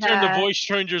 And then we turned the voice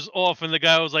changers off, and the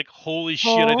guy was like, "Holy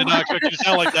shit, I did not expect you to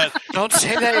sound like that." Don't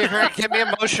say that, you're going to get me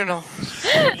emotional.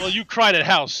 Well, you cried at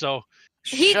house, so.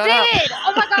 He Shut did! up.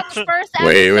 Oh my god, the first episode,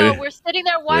 Wait. we're sitting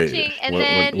there watching, and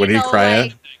then, what did he cry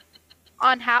at?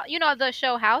 On House, the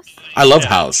show House? I love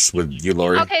House with you,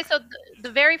 Lori. Okay, so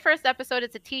the very first episode,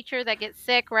 it's a teacher that gets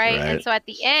sick, right? And so at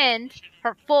the end,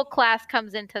 her full class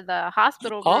comes into the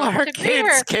hospital room. All her to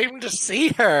kids came to see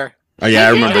her. Oh yeah, I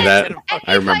remember that. And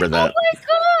I remember that. Oh my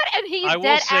god! And he's I will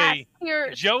dead say,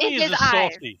 ass Joey is a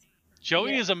softie.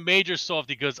 Joey Yeah. is a major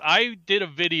softie because I did a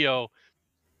video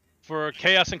for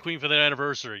Chaos and Queen for their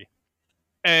anniversary.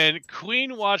 And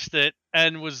Queen watched it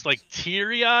and was like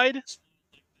teary-eyed,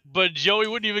 but Joey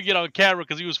wouldn't even get on camera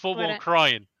because he was full-blown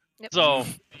crying. Yep. So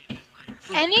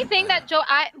anything that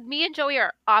me and Joey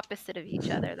are opposite of each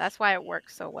other. That's why it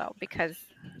works so well, because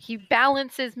he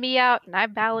balances me out and I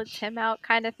balance him out,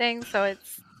 kind of thing. So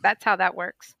that's how that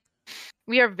works.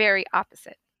 We are very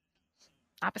opposite.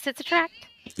 Opposites attract.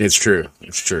 It's true.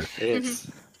 It's true. It's...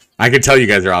 I can tell you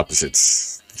guys are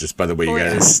opposites just by the way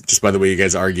you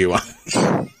guys argue.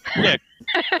 yeah,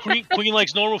 Queen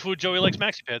likes normal food. Joey likes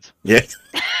maxi pads. Yeah.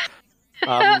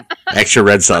 Extra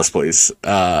red sauce, please.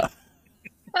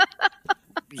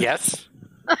 Yes.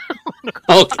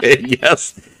 Okay,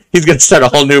 yes. He's gonna start a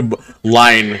whole new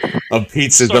line of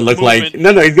pizzas that look like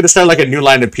no. He's gonna start like a new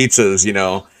line of pizzas. You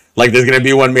know, like there's gonna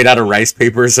be one made out of rice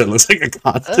papers that looks like a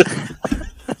condom.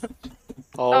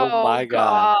 Oh my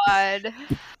god.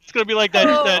 It's gonna be like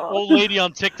that old lady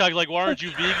on TikTok. Like, why aren't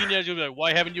you vegan yet? She'll be like,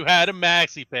 why haven't you had a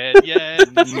maxi pad yet?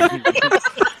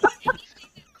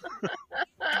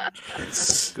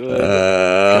 Good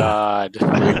God.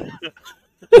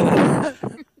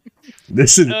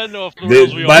 This is.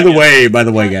 By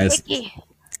the way, guys,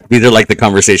 these are like the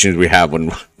conversations we have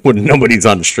when nobody's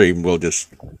on the stream. We'll just.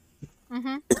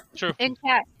 True. In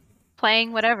chat,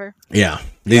 playing whatever. Yeah,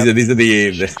 these are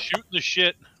the shoot the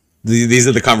shit. These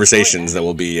are the conversations that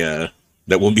will be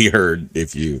heard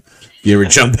if you ever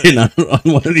jump in on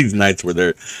one of these nights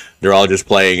where they're all just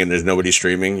playing and there's nobody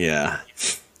streaming. Yeah,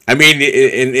 I mean,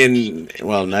 in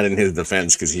well, not in his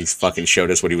defense because he fucking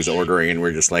showed us what he was ordering and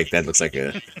we're just like that looks like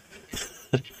a.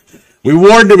 We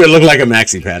warned him it looked like a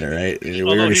maxi pad, right?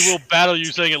 Although he will battle you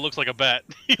saying it looks like a bat.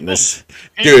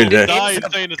 Dude, die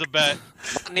saying it's a bat.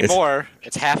 Not anymore.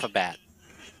 It's half a bat.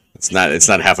 It's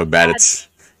not half a bat.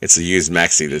 It's a used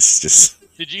maxi. That's just.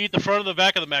 Did you eat the front or the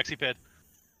back of the maxi pad?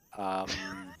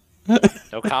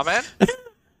 No comment.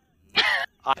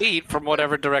 I eat from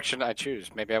whatever direction I choose.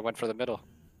 Maybe I went for the middle.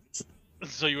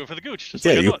 So you went for the gooch.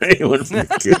 Yeah, you went for the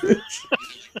gooch.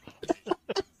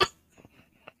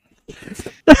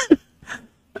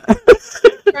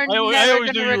 I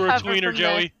always knew you were a tweener,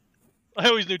 Joey. I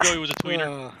always knew Joey was a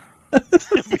tweener.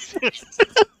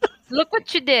 Look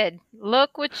what you did.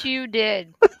 Look what you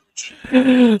did.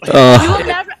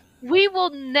 We will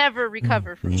never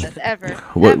recover from this ever.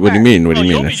 What do you mean? What do you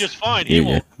mean? You'll be just fine. He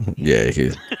won't. Yeah,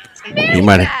 he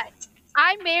might have.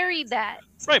 I married that.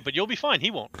 Right, but you'll be fine.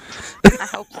 He won't. I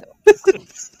hope so.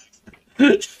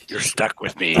 You're stuck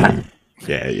with me.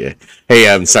 Yeah.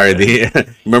 Hey, I'm sorry.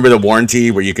 Remember the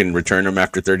warranty where you can return them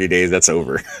after 30 days? That's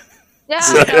over. Yeah,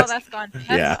 no, that's gone. That's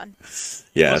gone.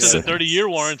 Yeah. It's a 30-year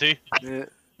warranty.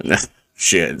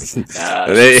 Shit.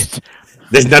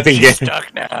 There's nothing.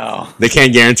 Stuck now. They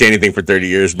can't guarantee anything for 30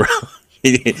 years, bro.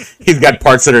 He's got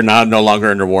parts that are no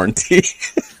longer under warranty.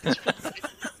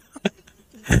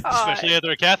 Especially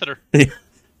after a catheter.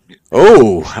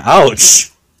 Oh, ouch.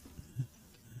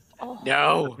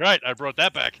 No. Right, I brought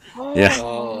that back. Yeah.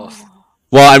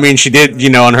 Well, I mean, she did,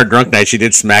 on her drunk night, she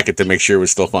did smack it to make sure it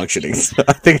was still functioning. So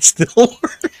I think it still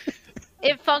works.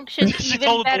 It functioned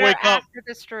even better after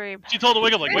the stream. She told him to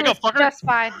wake up, like, wake up, fucker. Just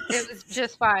fine. It was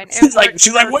just fine. She's like,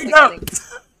 wake up.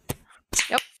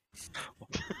 Yep.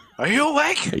 Are you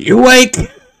awake? Are you awake?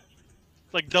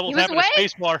 Like double tapping a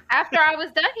space bar. After I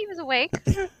was done, he was awake.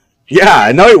 Yeah,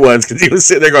 I know he was, because he was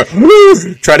sitting there going,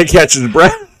 woo, trying to catch his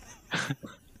breath.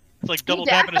 It's like double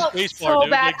tapping a space bar, so dude.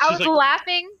 bad. Like, I was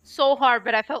laughing so hard,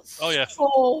 but I felt so bad.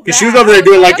 Because she was over there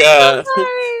doing like,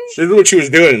 this is what she was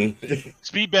doing.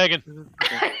 Speed bagging.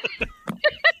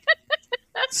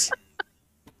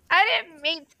 I didn't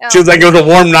mean to. She was like, it was a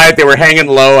warm night, they were hanging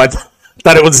low. I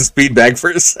thought it was a speed bag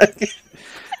for a second.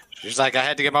 She's like, I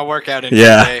had to get my workout in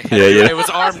today. Yeah. It was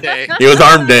arm day. It was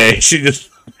arm day. She just...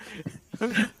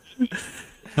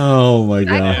 Oh my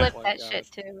god. I flipped that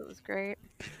shit too. It was great.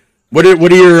 What are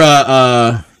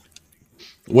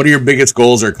your biggest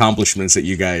goals or accomplishments that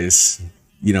you guys,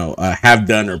 have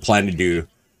done or plan to do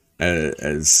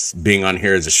as being on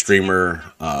here as a streamer?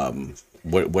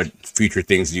 What future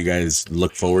things do you guys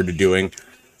look forward to doing?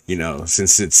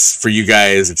 Since it's for you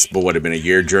guys, it's what have been a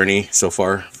year journey so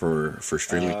far for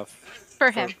streaming.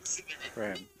 For him. For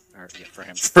him. For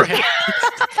him. For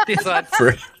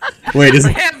him. Wait, is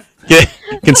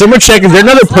can someone check? Is there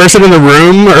another person in the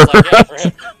room? Or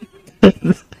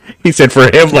he said for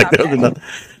him, like there was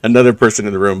another person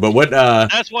in the room. But what?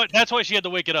 That's why she had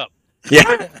to wake it up.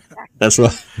 Yeah, that's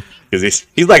what. Because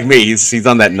he's like me. He's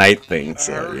on that night thing.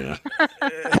 So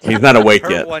he's not awake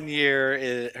yet.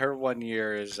 Her 1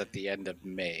 year is at the end of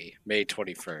May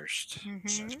 21st.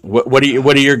 Mm-hmm. What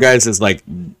are your guys' like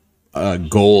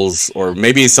goals, or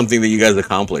maybe something that you guys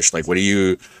accomplished? Like what are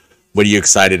you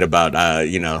excited about?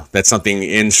 That's something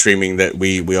in streaming that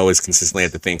we always consistently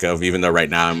have to think of. Even though right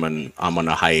now I'm on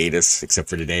a hiatus, except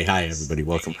for today. Hi everybody,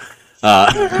 welcome.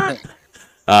 But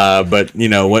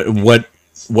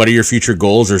what are your future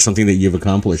goals or something that you've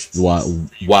accomplished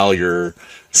while you're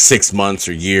 6 months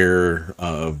or year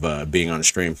of being on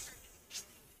stream?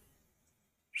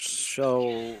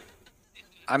 So,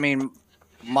 I mean,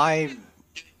 my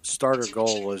starter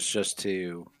goal was just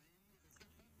to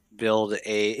build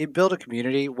a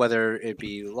community, whether it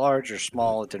be large or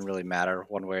small. It didn't really matter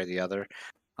one way or the other.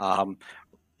 Esports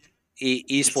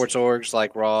orgs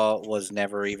like Raw was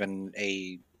never even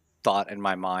a thought in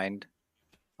my mind.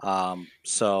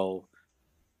 So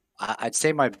I'd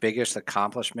say my biggest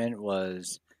accomplishment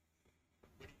was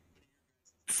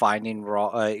finding Raw,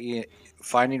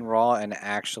 and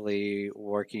actually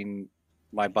working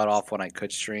my butt off when I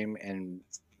could stream, and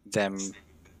them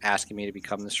asking me to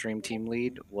become the stream team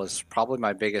lead was probably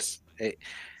my biggest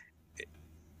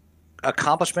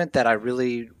accomplishment that I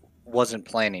really wasn't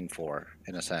planning for,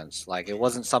 in a sense. Like, it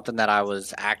wasn't something that I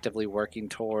was actively working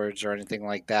towards or anything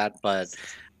like that, but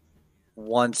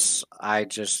once I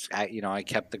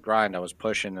kept the grind, I was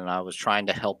pushing and I was trying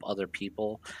to help other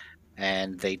people,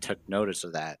 and they took notice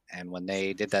of that. And when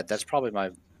they did that, that's probably my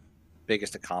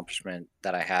biggest accomplishment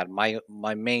that I had. My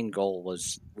main goal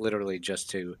was literally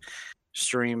just to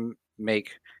stream,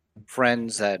 make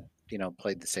friends that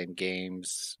played the same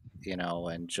games,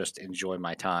 and just enjoy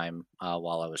my time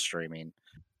while I was streaming.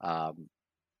 And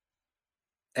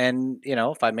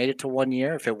if I made it to 1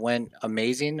 year, if it went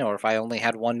amazing, or if I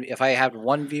had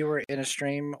one viewer in a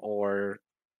stream or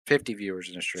 50 viewers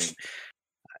in a stream,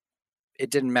 it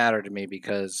didn't matter to me,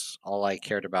 because all I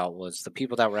cared about was the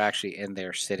people that were actually in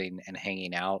there sitting and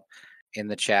hanging out in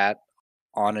the chat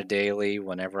on a daily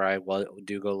whenever I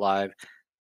do go live.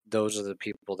 Those are the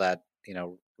people that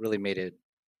really made a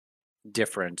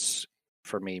difference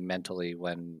for me mentally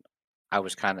when I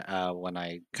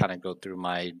go through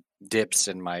my dips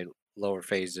and my lower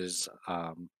phases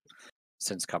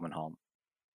since coming home.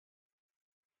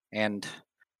 And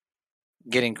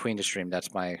getting Queen to stream, that's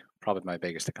probably my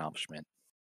biggest accomplishment.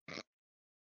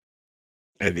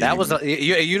 That was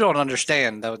you don't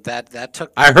understand though. That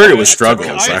took. I heard it was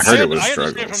struggles. I heard it was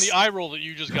struggles. I understand from the eye roll that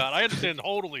you just got. I understand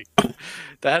totally.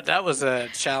 That was a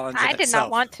challenge. I did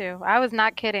not want to. I was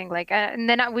not kidding. Like, and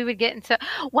then we would get into,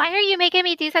 why are you making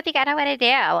me do something I don't want to do?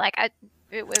 Like,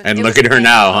 look at her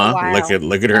now, huh?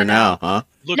 Look at her now, huh?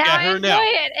 Look at her now.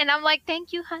 It, and I'm like,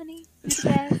 thank you, honey.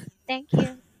 Yes, thank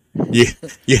you. You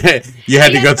had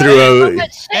to go through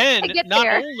and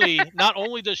not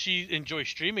only does she enjoy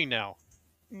streaming now,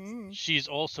 she's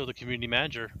also the community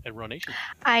manager at Raw Nation.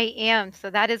 I am. So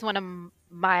that is one of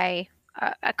my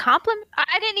compliment.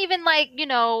 I didn't even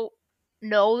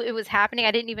know it was happening.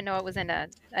 I didn't even know it was in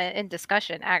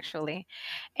discussion, actually.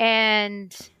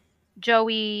 And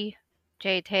Joey,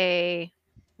 JT,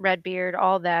 Redbeard,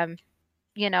 all them,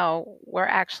 were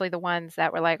actually the ones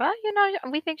that were like, oh,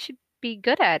 we think she'd be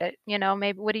good at it.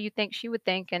 Maybe what do you think she would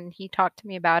think? And he talked to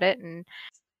me about it, and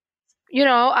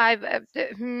I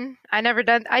never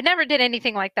did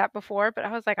anything like that before, but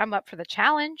I was like, I'm up for the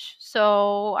challenge.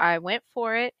 So I went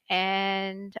for it,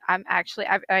 and I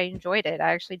enjoyed it.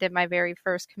 I actually did my very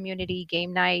first community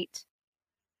game night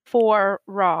for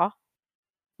Raw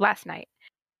last night.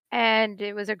 And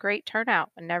it was a great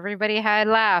turnout, and everybody had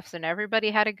laughs and everybody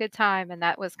had a good time. And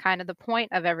that was kind of the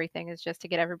point of everything, is just to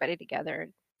get everybody together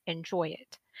and enjoy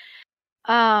it.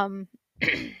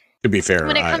 To be fair,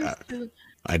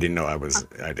 I didn't know I was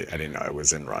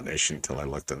in Raw Nation until I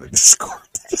looked on the Discord.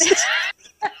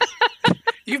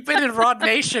 You've been in Raw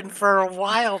Nation for a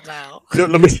while now. No,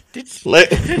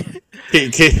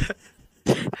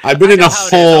 I've been in a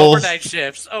whole overnight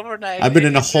shifts. I've been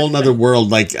in a whole nother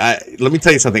world. Like, let me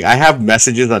tell you something. I have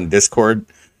messages on Discord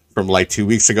from like 2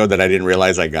 weeks ago that I didn't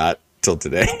realize I got till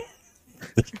today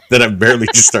that I've barely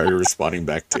just started responding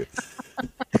back to.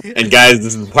 And guys,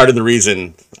 this is part of the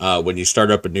reason when you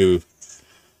start up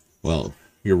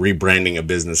you're rebranding a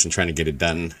business and trying to get it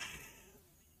done.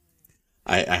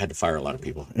 I had to fire a lot of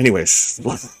people. Anyways,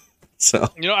 so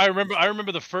I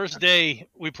remember the first day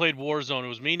we played Warzone. It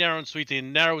was me, Naro, and Sweetie,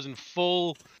 and Naro was in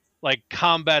full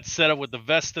combat setup with the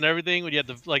vest and everything. When you had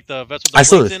the vest with the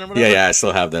plates in or whatever. Yeah, I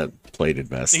still have that plated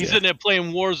vest. And he's sitting there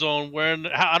playing Warzone, wearing,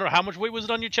 I don't know how much weight was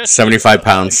it on your chest. 75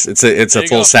 pounds. It's a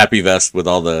full sappy vest with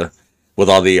all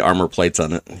the armor plates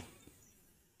on it.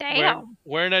 Damn.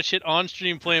 Wearing that shit on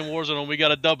stream, playing Warzone, and we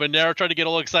got a dub, and Naro tried to get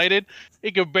all excited.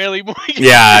 He could barely move.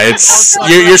 Yeah, it's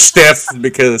you're stiff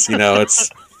because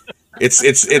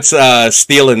it's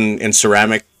steel and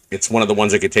ceramic. It's one of the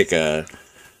ones that could take a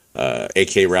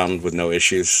AK round with no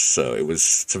issues. So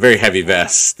it's a very heavy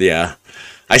vest. Yeah,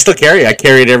 I carry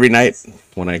it every night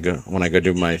when I go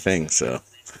do my thing. So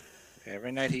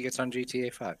every night he gets on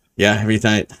GTA 5. Yeah, every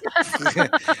night.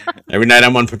 Every night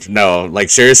I'm on. No, like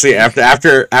seriously,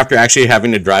 after actually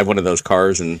having to drive one of those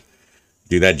cars and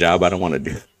do that job, I don't want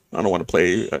to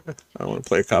play a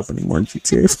cop anymore in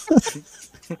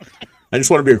GTA. I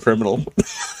just want to be a criminal.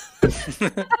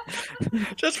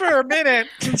 Just for a minute.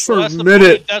 Just for That's a the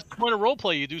minute. point. That's the point of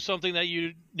roleplay. You do something that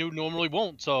you normally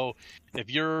won't. So if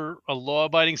you're a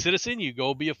law-abiding citizen, you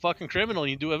go be a fucking criminal.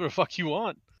 And you do whatever the fuck you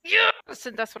want. Yes,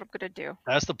 and that's what I'm gonna do.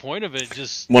 That's the point of it.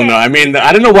 Just Well, no, I mean,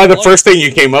 I don't know why the first thing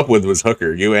you came up with was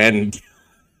hooker. You and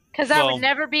Because I would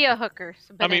never be a hooker.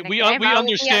 I mean, we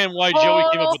understand why Joey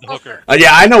came up with the hooker.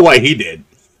 yeah, I know why he did.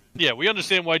 Yeah, we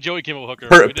understand why Joey came up with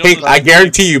hooker. Pink, I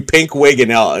guarantee you, pink wig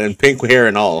and all, and pink hair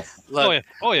and all. Look,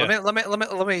 oh yeah. Let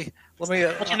me. What's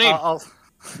your name?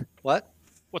 What?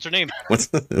 What's her name?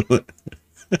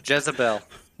 Jezebel.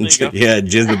 Yeah,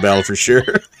 Jezebel for sure.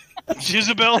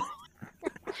 Jezebel.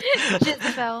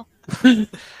 Jezebel. Coming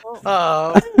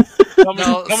No,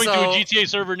 to a GTA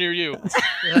server near you.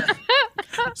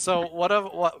 So what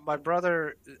my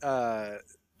brother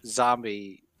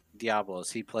Zombie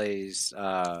Diablos, he plays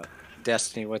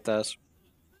Destiny with us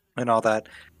and all that.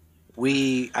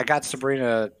 I got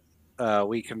Sabrina,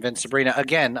 we convinced Sabrina,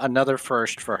 again, another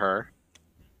first for her,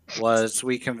 was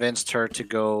we convinced her to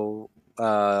go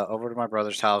over to my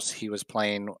brother's house. He was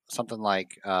playing something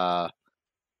like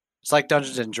it's like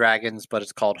Dungeons and Dragons, but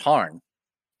it's called Harn.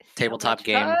 Tabletop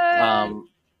game.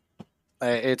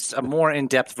 It's a more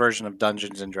in-depth version of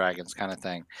Dungeons and Dragons kind of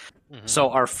thing. Mm-hmm.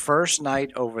 So our first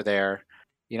night over there,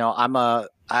 you know,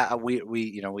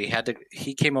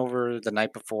 he came over the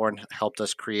night before and helped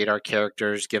us create our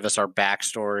characters, give us our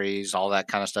backstories, all that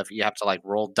kind of stuff. You have to like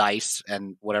roll dice,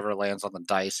 and whatever lands on the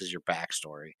dice is your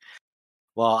backstory.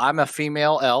 Well, I'm a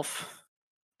female elf,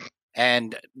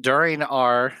 and during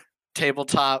our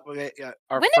tabletop, when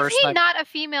is he not a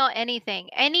female anything?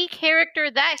 Any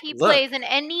character that he plays in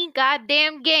any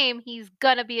goddamn game, he's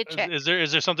gonna be a chick. Is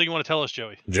there something you want to tell us,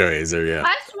 Joey? Joey, is there? Yeah.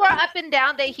 I swore up and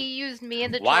down that he used me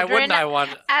and the children. Why wouldn't I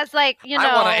want? As like, you know,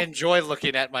 I want to enjoy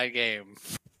looking at my game.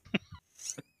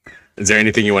 Is there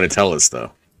anything you want to tell us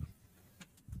though?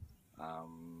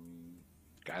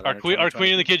 Our queen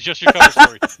and the kids, just your cover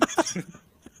story.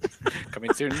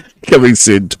 Coming soon. Coming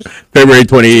soon. February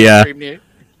 20.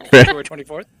 February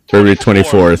 24th. February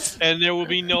 24th. And there will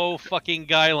be no fucking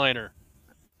guy liner.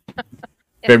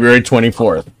 February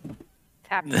 24th.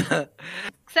 Accept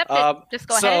it. Just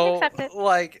go ahead and accept it.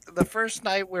 Like the first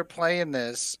night we're playing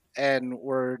this and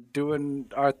we're doing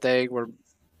our thing, we're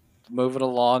moving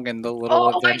along in the little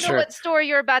adventure. I know what story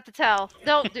you're about to tell.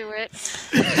 Don't do it.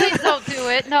 Please don't do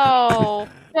it. No.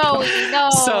 Joey, no.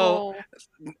 So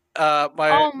my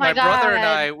brother and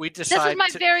I, we decided. This is my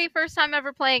very first time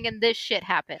ever playing, and this shit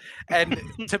happened. And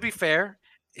to be fair,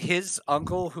 his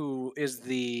uncle, who is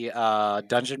the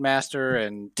dungeon master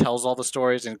and tells all the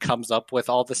stories and comes up with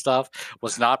all the stuff,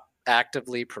 was not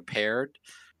actively prepared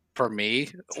for me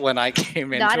when I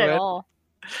came into it. Not at all.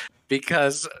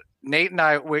 Because Nate and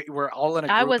I, we're all in a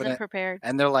group. I wasn't prepared.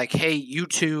 And they're like, hey, you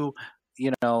two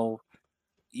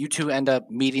end up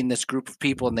meeting this group of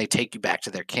people and they take you back to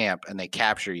their camp and they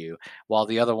capture you while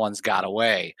the other ones got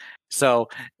away. So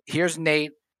here's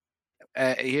Nate.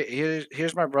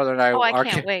 Here's my brother and I. Oh, I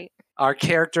can't wait. Our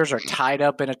characters are tied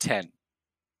up in a tent.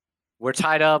 We're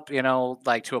tied up,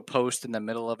 like to a post in the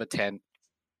middle of a tent.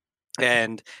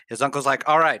 And his uncle's like,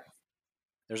 all right,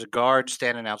 there's a guard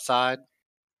standing outside.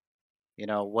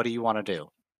 What do you want to do?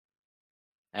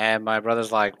 And my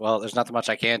brother's like, well, there's nothing much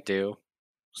I can't do.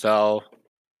 So,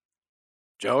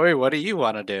 Joey, what do you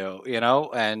want to do?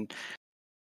 And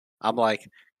I'm like,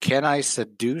 can I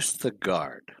seduce the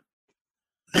guard?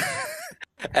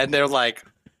 And they're like,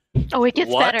 oh, it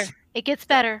gets what? better. It gets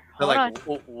better. They're Hold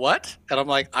like, what? And I'm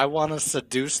like, I want to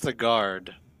seduce the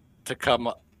guard to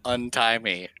come untie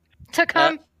me. To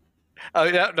come? Oh,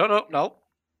 yeah, no.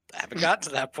 I haven't gotten to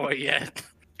that point yet.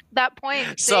 That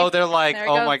point. So they're like,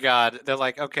 oh my God. They're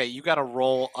like, okay, you got to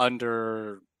roll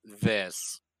under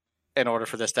this in order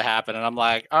for this to happen. And I'm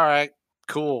like, all right,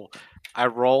 cool. I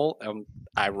rolled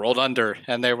under,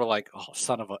 and they were like, oh,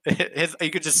 son of a...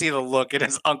 you could just see the look in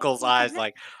his uncle's eyes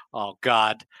like, oh,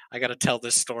 God, I got to tell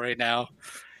this story now.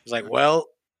 He's like, well,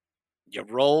 you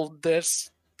rolled this.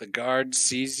 The guard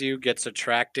sees you, gets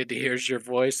attracted, hears your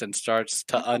voice, and starts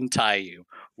to untie you.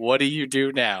 What do you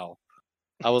do now?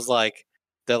 I was like,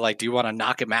 they're like, do you want to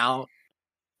knock him out?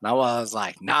 And I was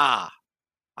like, nah,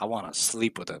 I want to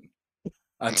sleep with him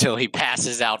until he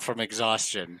passes out from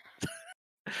exhaustion.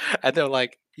 And they're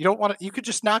like, you don't want to, you could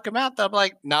just knock him out. I'm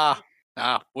like, nah,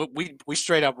 we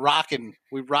straight up rocking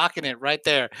it right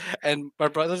there. And my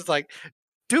brother's like,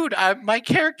 dude, my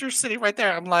character's sitting right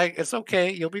there. I'm like, it's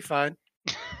okay, you'll be fine.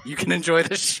 You can enjoy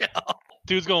the show.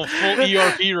 Dude's going full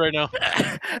ERP right now.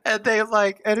 And they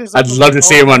like, and I'd love to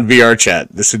see him on VR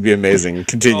chat. This would be amazing.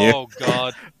 Continue. Oh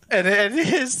God. And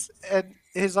his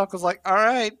uncle's like, all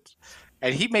right,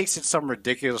 and he makes it some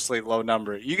ridiculously low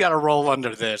number. You got to roll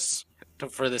under this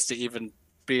for this to even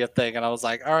be a thing. And I was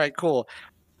like, all right, cool.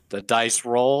 The dice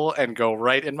roll and go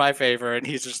right in my favor. And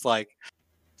he's just like,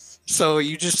 so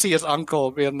you just see his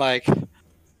uncle being like,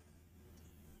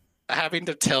 having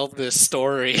to tell this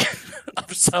story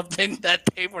of something that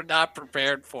they were not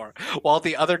prepared for, while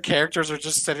the other characters are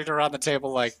just sitting around the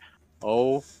table like,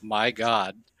 oh my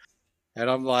God. And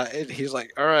I'm like, and he's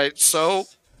like, all right, so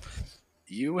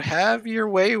you have your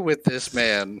way with this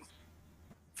man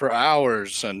for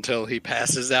hours until he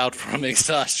passes out from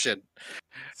exhaustion.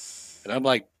 And I'm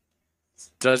like,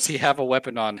 does he have a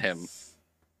weapon on him?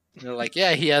 And they're like,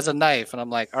 yeah, he has a knife. And I'm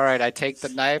like, all right, I take the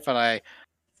knife and I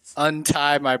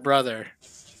untie my brother.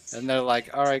 And they're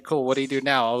like, all right, cool. What do you do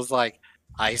now? I was like,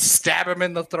 I stab him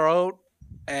in the throat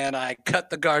and I cut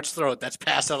the guard's throat that's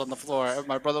passed out on the floor. And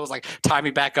my brother was like, tie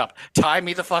me back up. Tie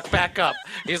me the fuck back up.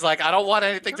 He's like, I don't want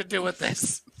anything to do with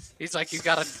this. He's like, you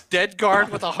got a dead guard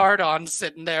with a heart on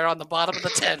sitting there on the bottom of the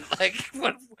tent. Like,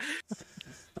 what?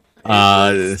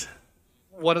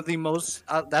 One of the most.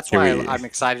 That's why I'm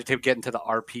excited to get into the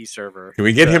RP server. Can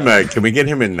we get him? Can we get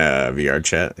him in VR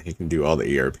chat? He can do all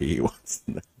the ERP he wants.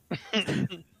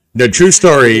 No, true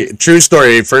story. True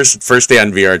story. First day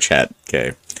on VR chat.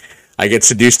 Okay, I get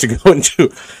seduced to go into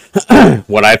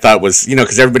what I thought was,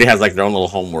 because everybody has like their own little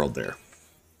home world there.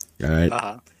 All right.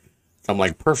 Uh-huh. I'm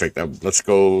like, perfect. Let's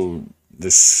go.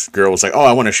 This girl was like, oh,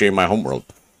 I want to show you my home world.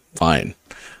 Fine.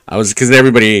 Because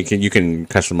everybody you can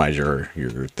customize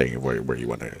your thing where you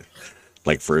want to,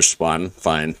 like, first spawn.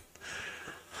 Fine.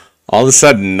 All of a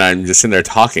sudden, I'm just in there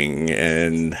talking,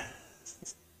 and,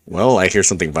 well, I hear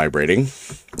something vibrating,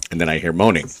 and then I hear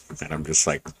moaning, and I'm just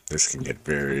like, this can get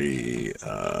very,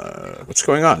 what's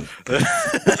going on?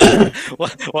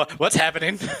 What's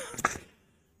happening?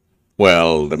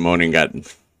 Well, the moaning got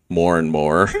more and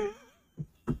more.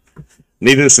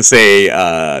 Needless to say,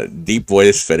 deep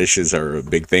voice fetishes are a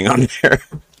big thing on there.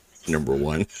 Number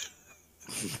one.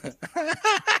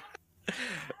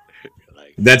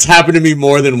 That's happened to me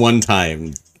more than one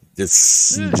time.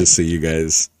 Just so you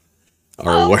guys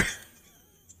are aware.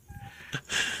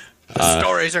 The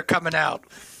stories are coming out.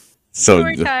 So,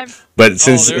 Story time. But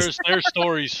since there's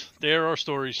stories. There are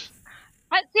stories.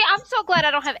 See, I'm so glad I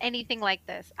don't have anything like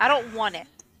this. I don't want it.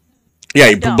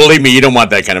 yeah, believe me, you don't want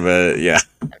that kind of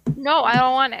No, I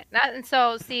don't want it. And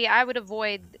so, see, I would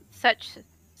avoid such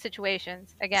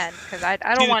situations again because I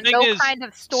don't want no kind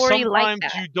of story like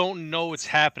that. Sometimes you don't know what's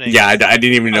happening. Yeah, I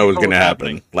didn't even know it was going to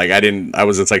happen. Like, I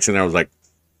was just like sitting there, I was like,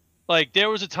 there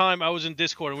was a time I was in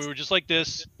Discord and we were just like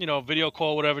this, video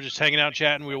call, whatever, just hanging out,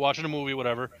 chatting. We were watching a movie,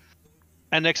 whatever.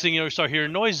 And next thing you know, you start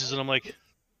hearing noises, and I'm like,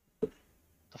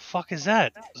 the fuck is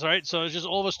that? Right? So it's just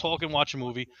all of us talking, watching a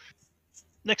movie.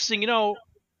 Next thing you know,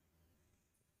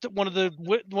 one of the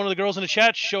girls in the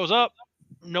chat shows up,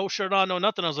 no shirt on, no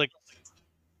nothing. I was like,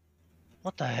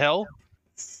 what the hell?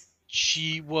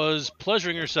 She was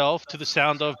pleasuring herself to the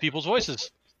sound of people's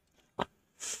voices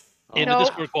in the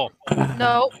Discord call.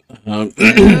 No.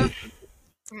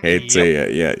 It's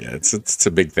it's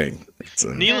a big thing.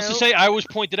 Needless to say, I was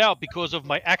pointed out because of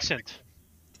my accent.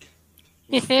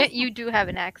 You do have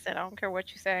an accent. I don't care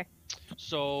what you say.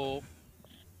 So,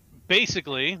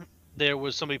 basically, there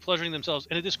was somebody pleasuring themselves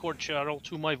in a Discord channel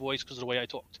to my voice because of the way I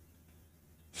talked.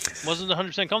 Wasn't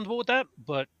 100% comfortable with that,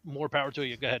 but more power to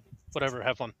you. Go ahead. Whatever.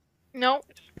 Have fun. Nope.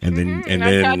 And then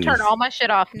I turn all my shit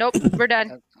off. Nope. We're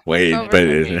done. Wait, but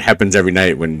it happens every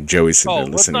night when Joey's sitting there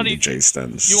listening to Jay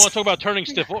Stuns. You want to talk about turning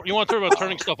stuff off? You want to talk about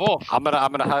turning stuff off? I'm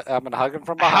gonna hug him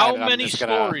from behind. How many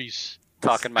stories?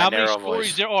 Talking my narrow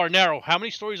voice. How many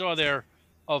stories are there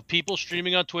of people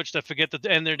streaming on Twitch that forget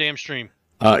to end their damn stream?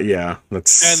 Yeah,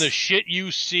 that's. And the shit you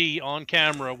see on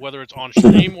camera, whether it's on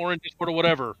stream or in Discord or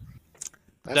whatever,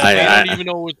 that they don't even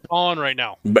know it's on right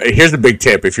now. But here's the big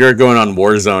tip: if you're going on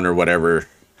Warzone or whatever,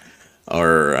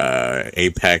 or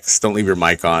Apex, don't leave your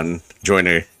mic on. Join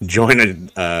a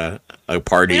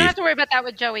party. You don't have to worry about that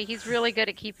with Joey. He's really good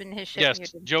at keeping his shit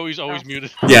muted. Joey's always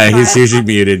muted. Yeah, he's usually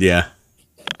muted. Yeah,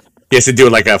 he has to do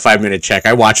like a 5-minute check.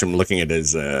 I watch him looking at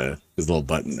his little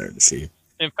button there to see.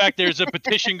 In fact, there's a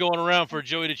petition going around for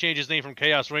Joey to change his name from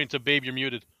Chaos Reign to Babe, You're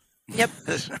Muted. Yep.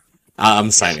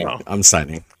 I'm signing. I'm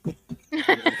signing.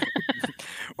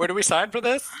 Where do we sign for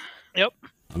this? Yep.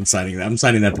 I'm signing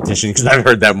that petition because I've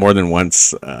heard that more than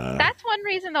once. That's one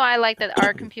reason, though, I like that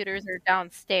our computers are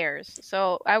downstairs.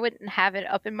 So I wouldn't have it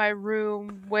up in my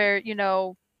room where,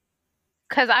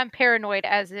 because I'm paranoid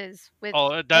as is with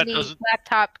any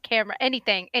laptop, camera,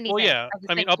 anything. Well, yeah.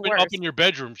 I mean, up in your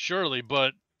bedroom, surely,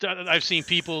 but I've seen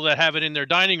people that have it in their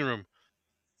dining room.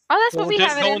 Oh, that's what we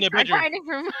have go in their our bedroom. dining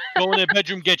room. Go in their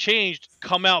bedroom, get changed,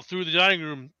 come out through the dining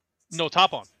room, no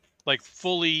top on, like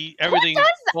fully everything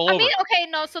all over. I mean, okay,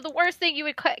 no. So the worst thing you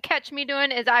would catch me doing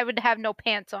is I would have no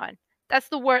pants on. That's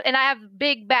the worst, and I have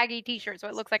big baggy T-shirts, so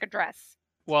it looks like a dress.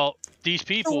 Well, these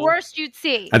people. The worst you'd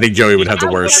see. I think Joey would have the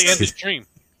They worst. end the stream.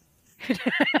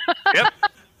 Yep.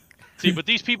 See, but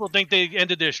these people think they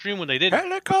ended their stream when they didn't.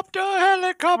 Helicopter,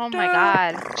 helicopter. Oh my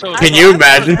god. So Can you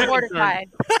imagine? I'm mortified.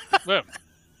 Yeah.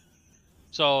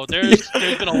 So there's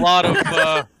been a lot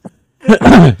of.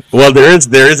 Well,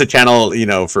 there is a channel, you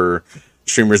know, for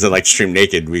streamers that like stream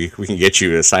naked. We can get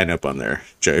you to sign up on there,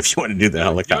 Joe, if you want to do the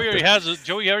helicopter.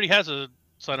 Joey already has a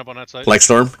sign up on that site.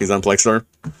 Plexstorm. He's on Plexstorm.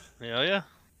 Yeah.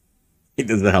 He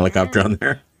does the helicopter on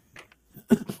there.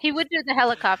 He would do the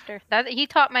helicopter. He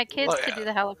taught my kids to do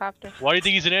the helicopter. Why do you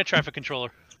think he's an air traffic controller?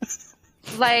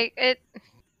 Like it.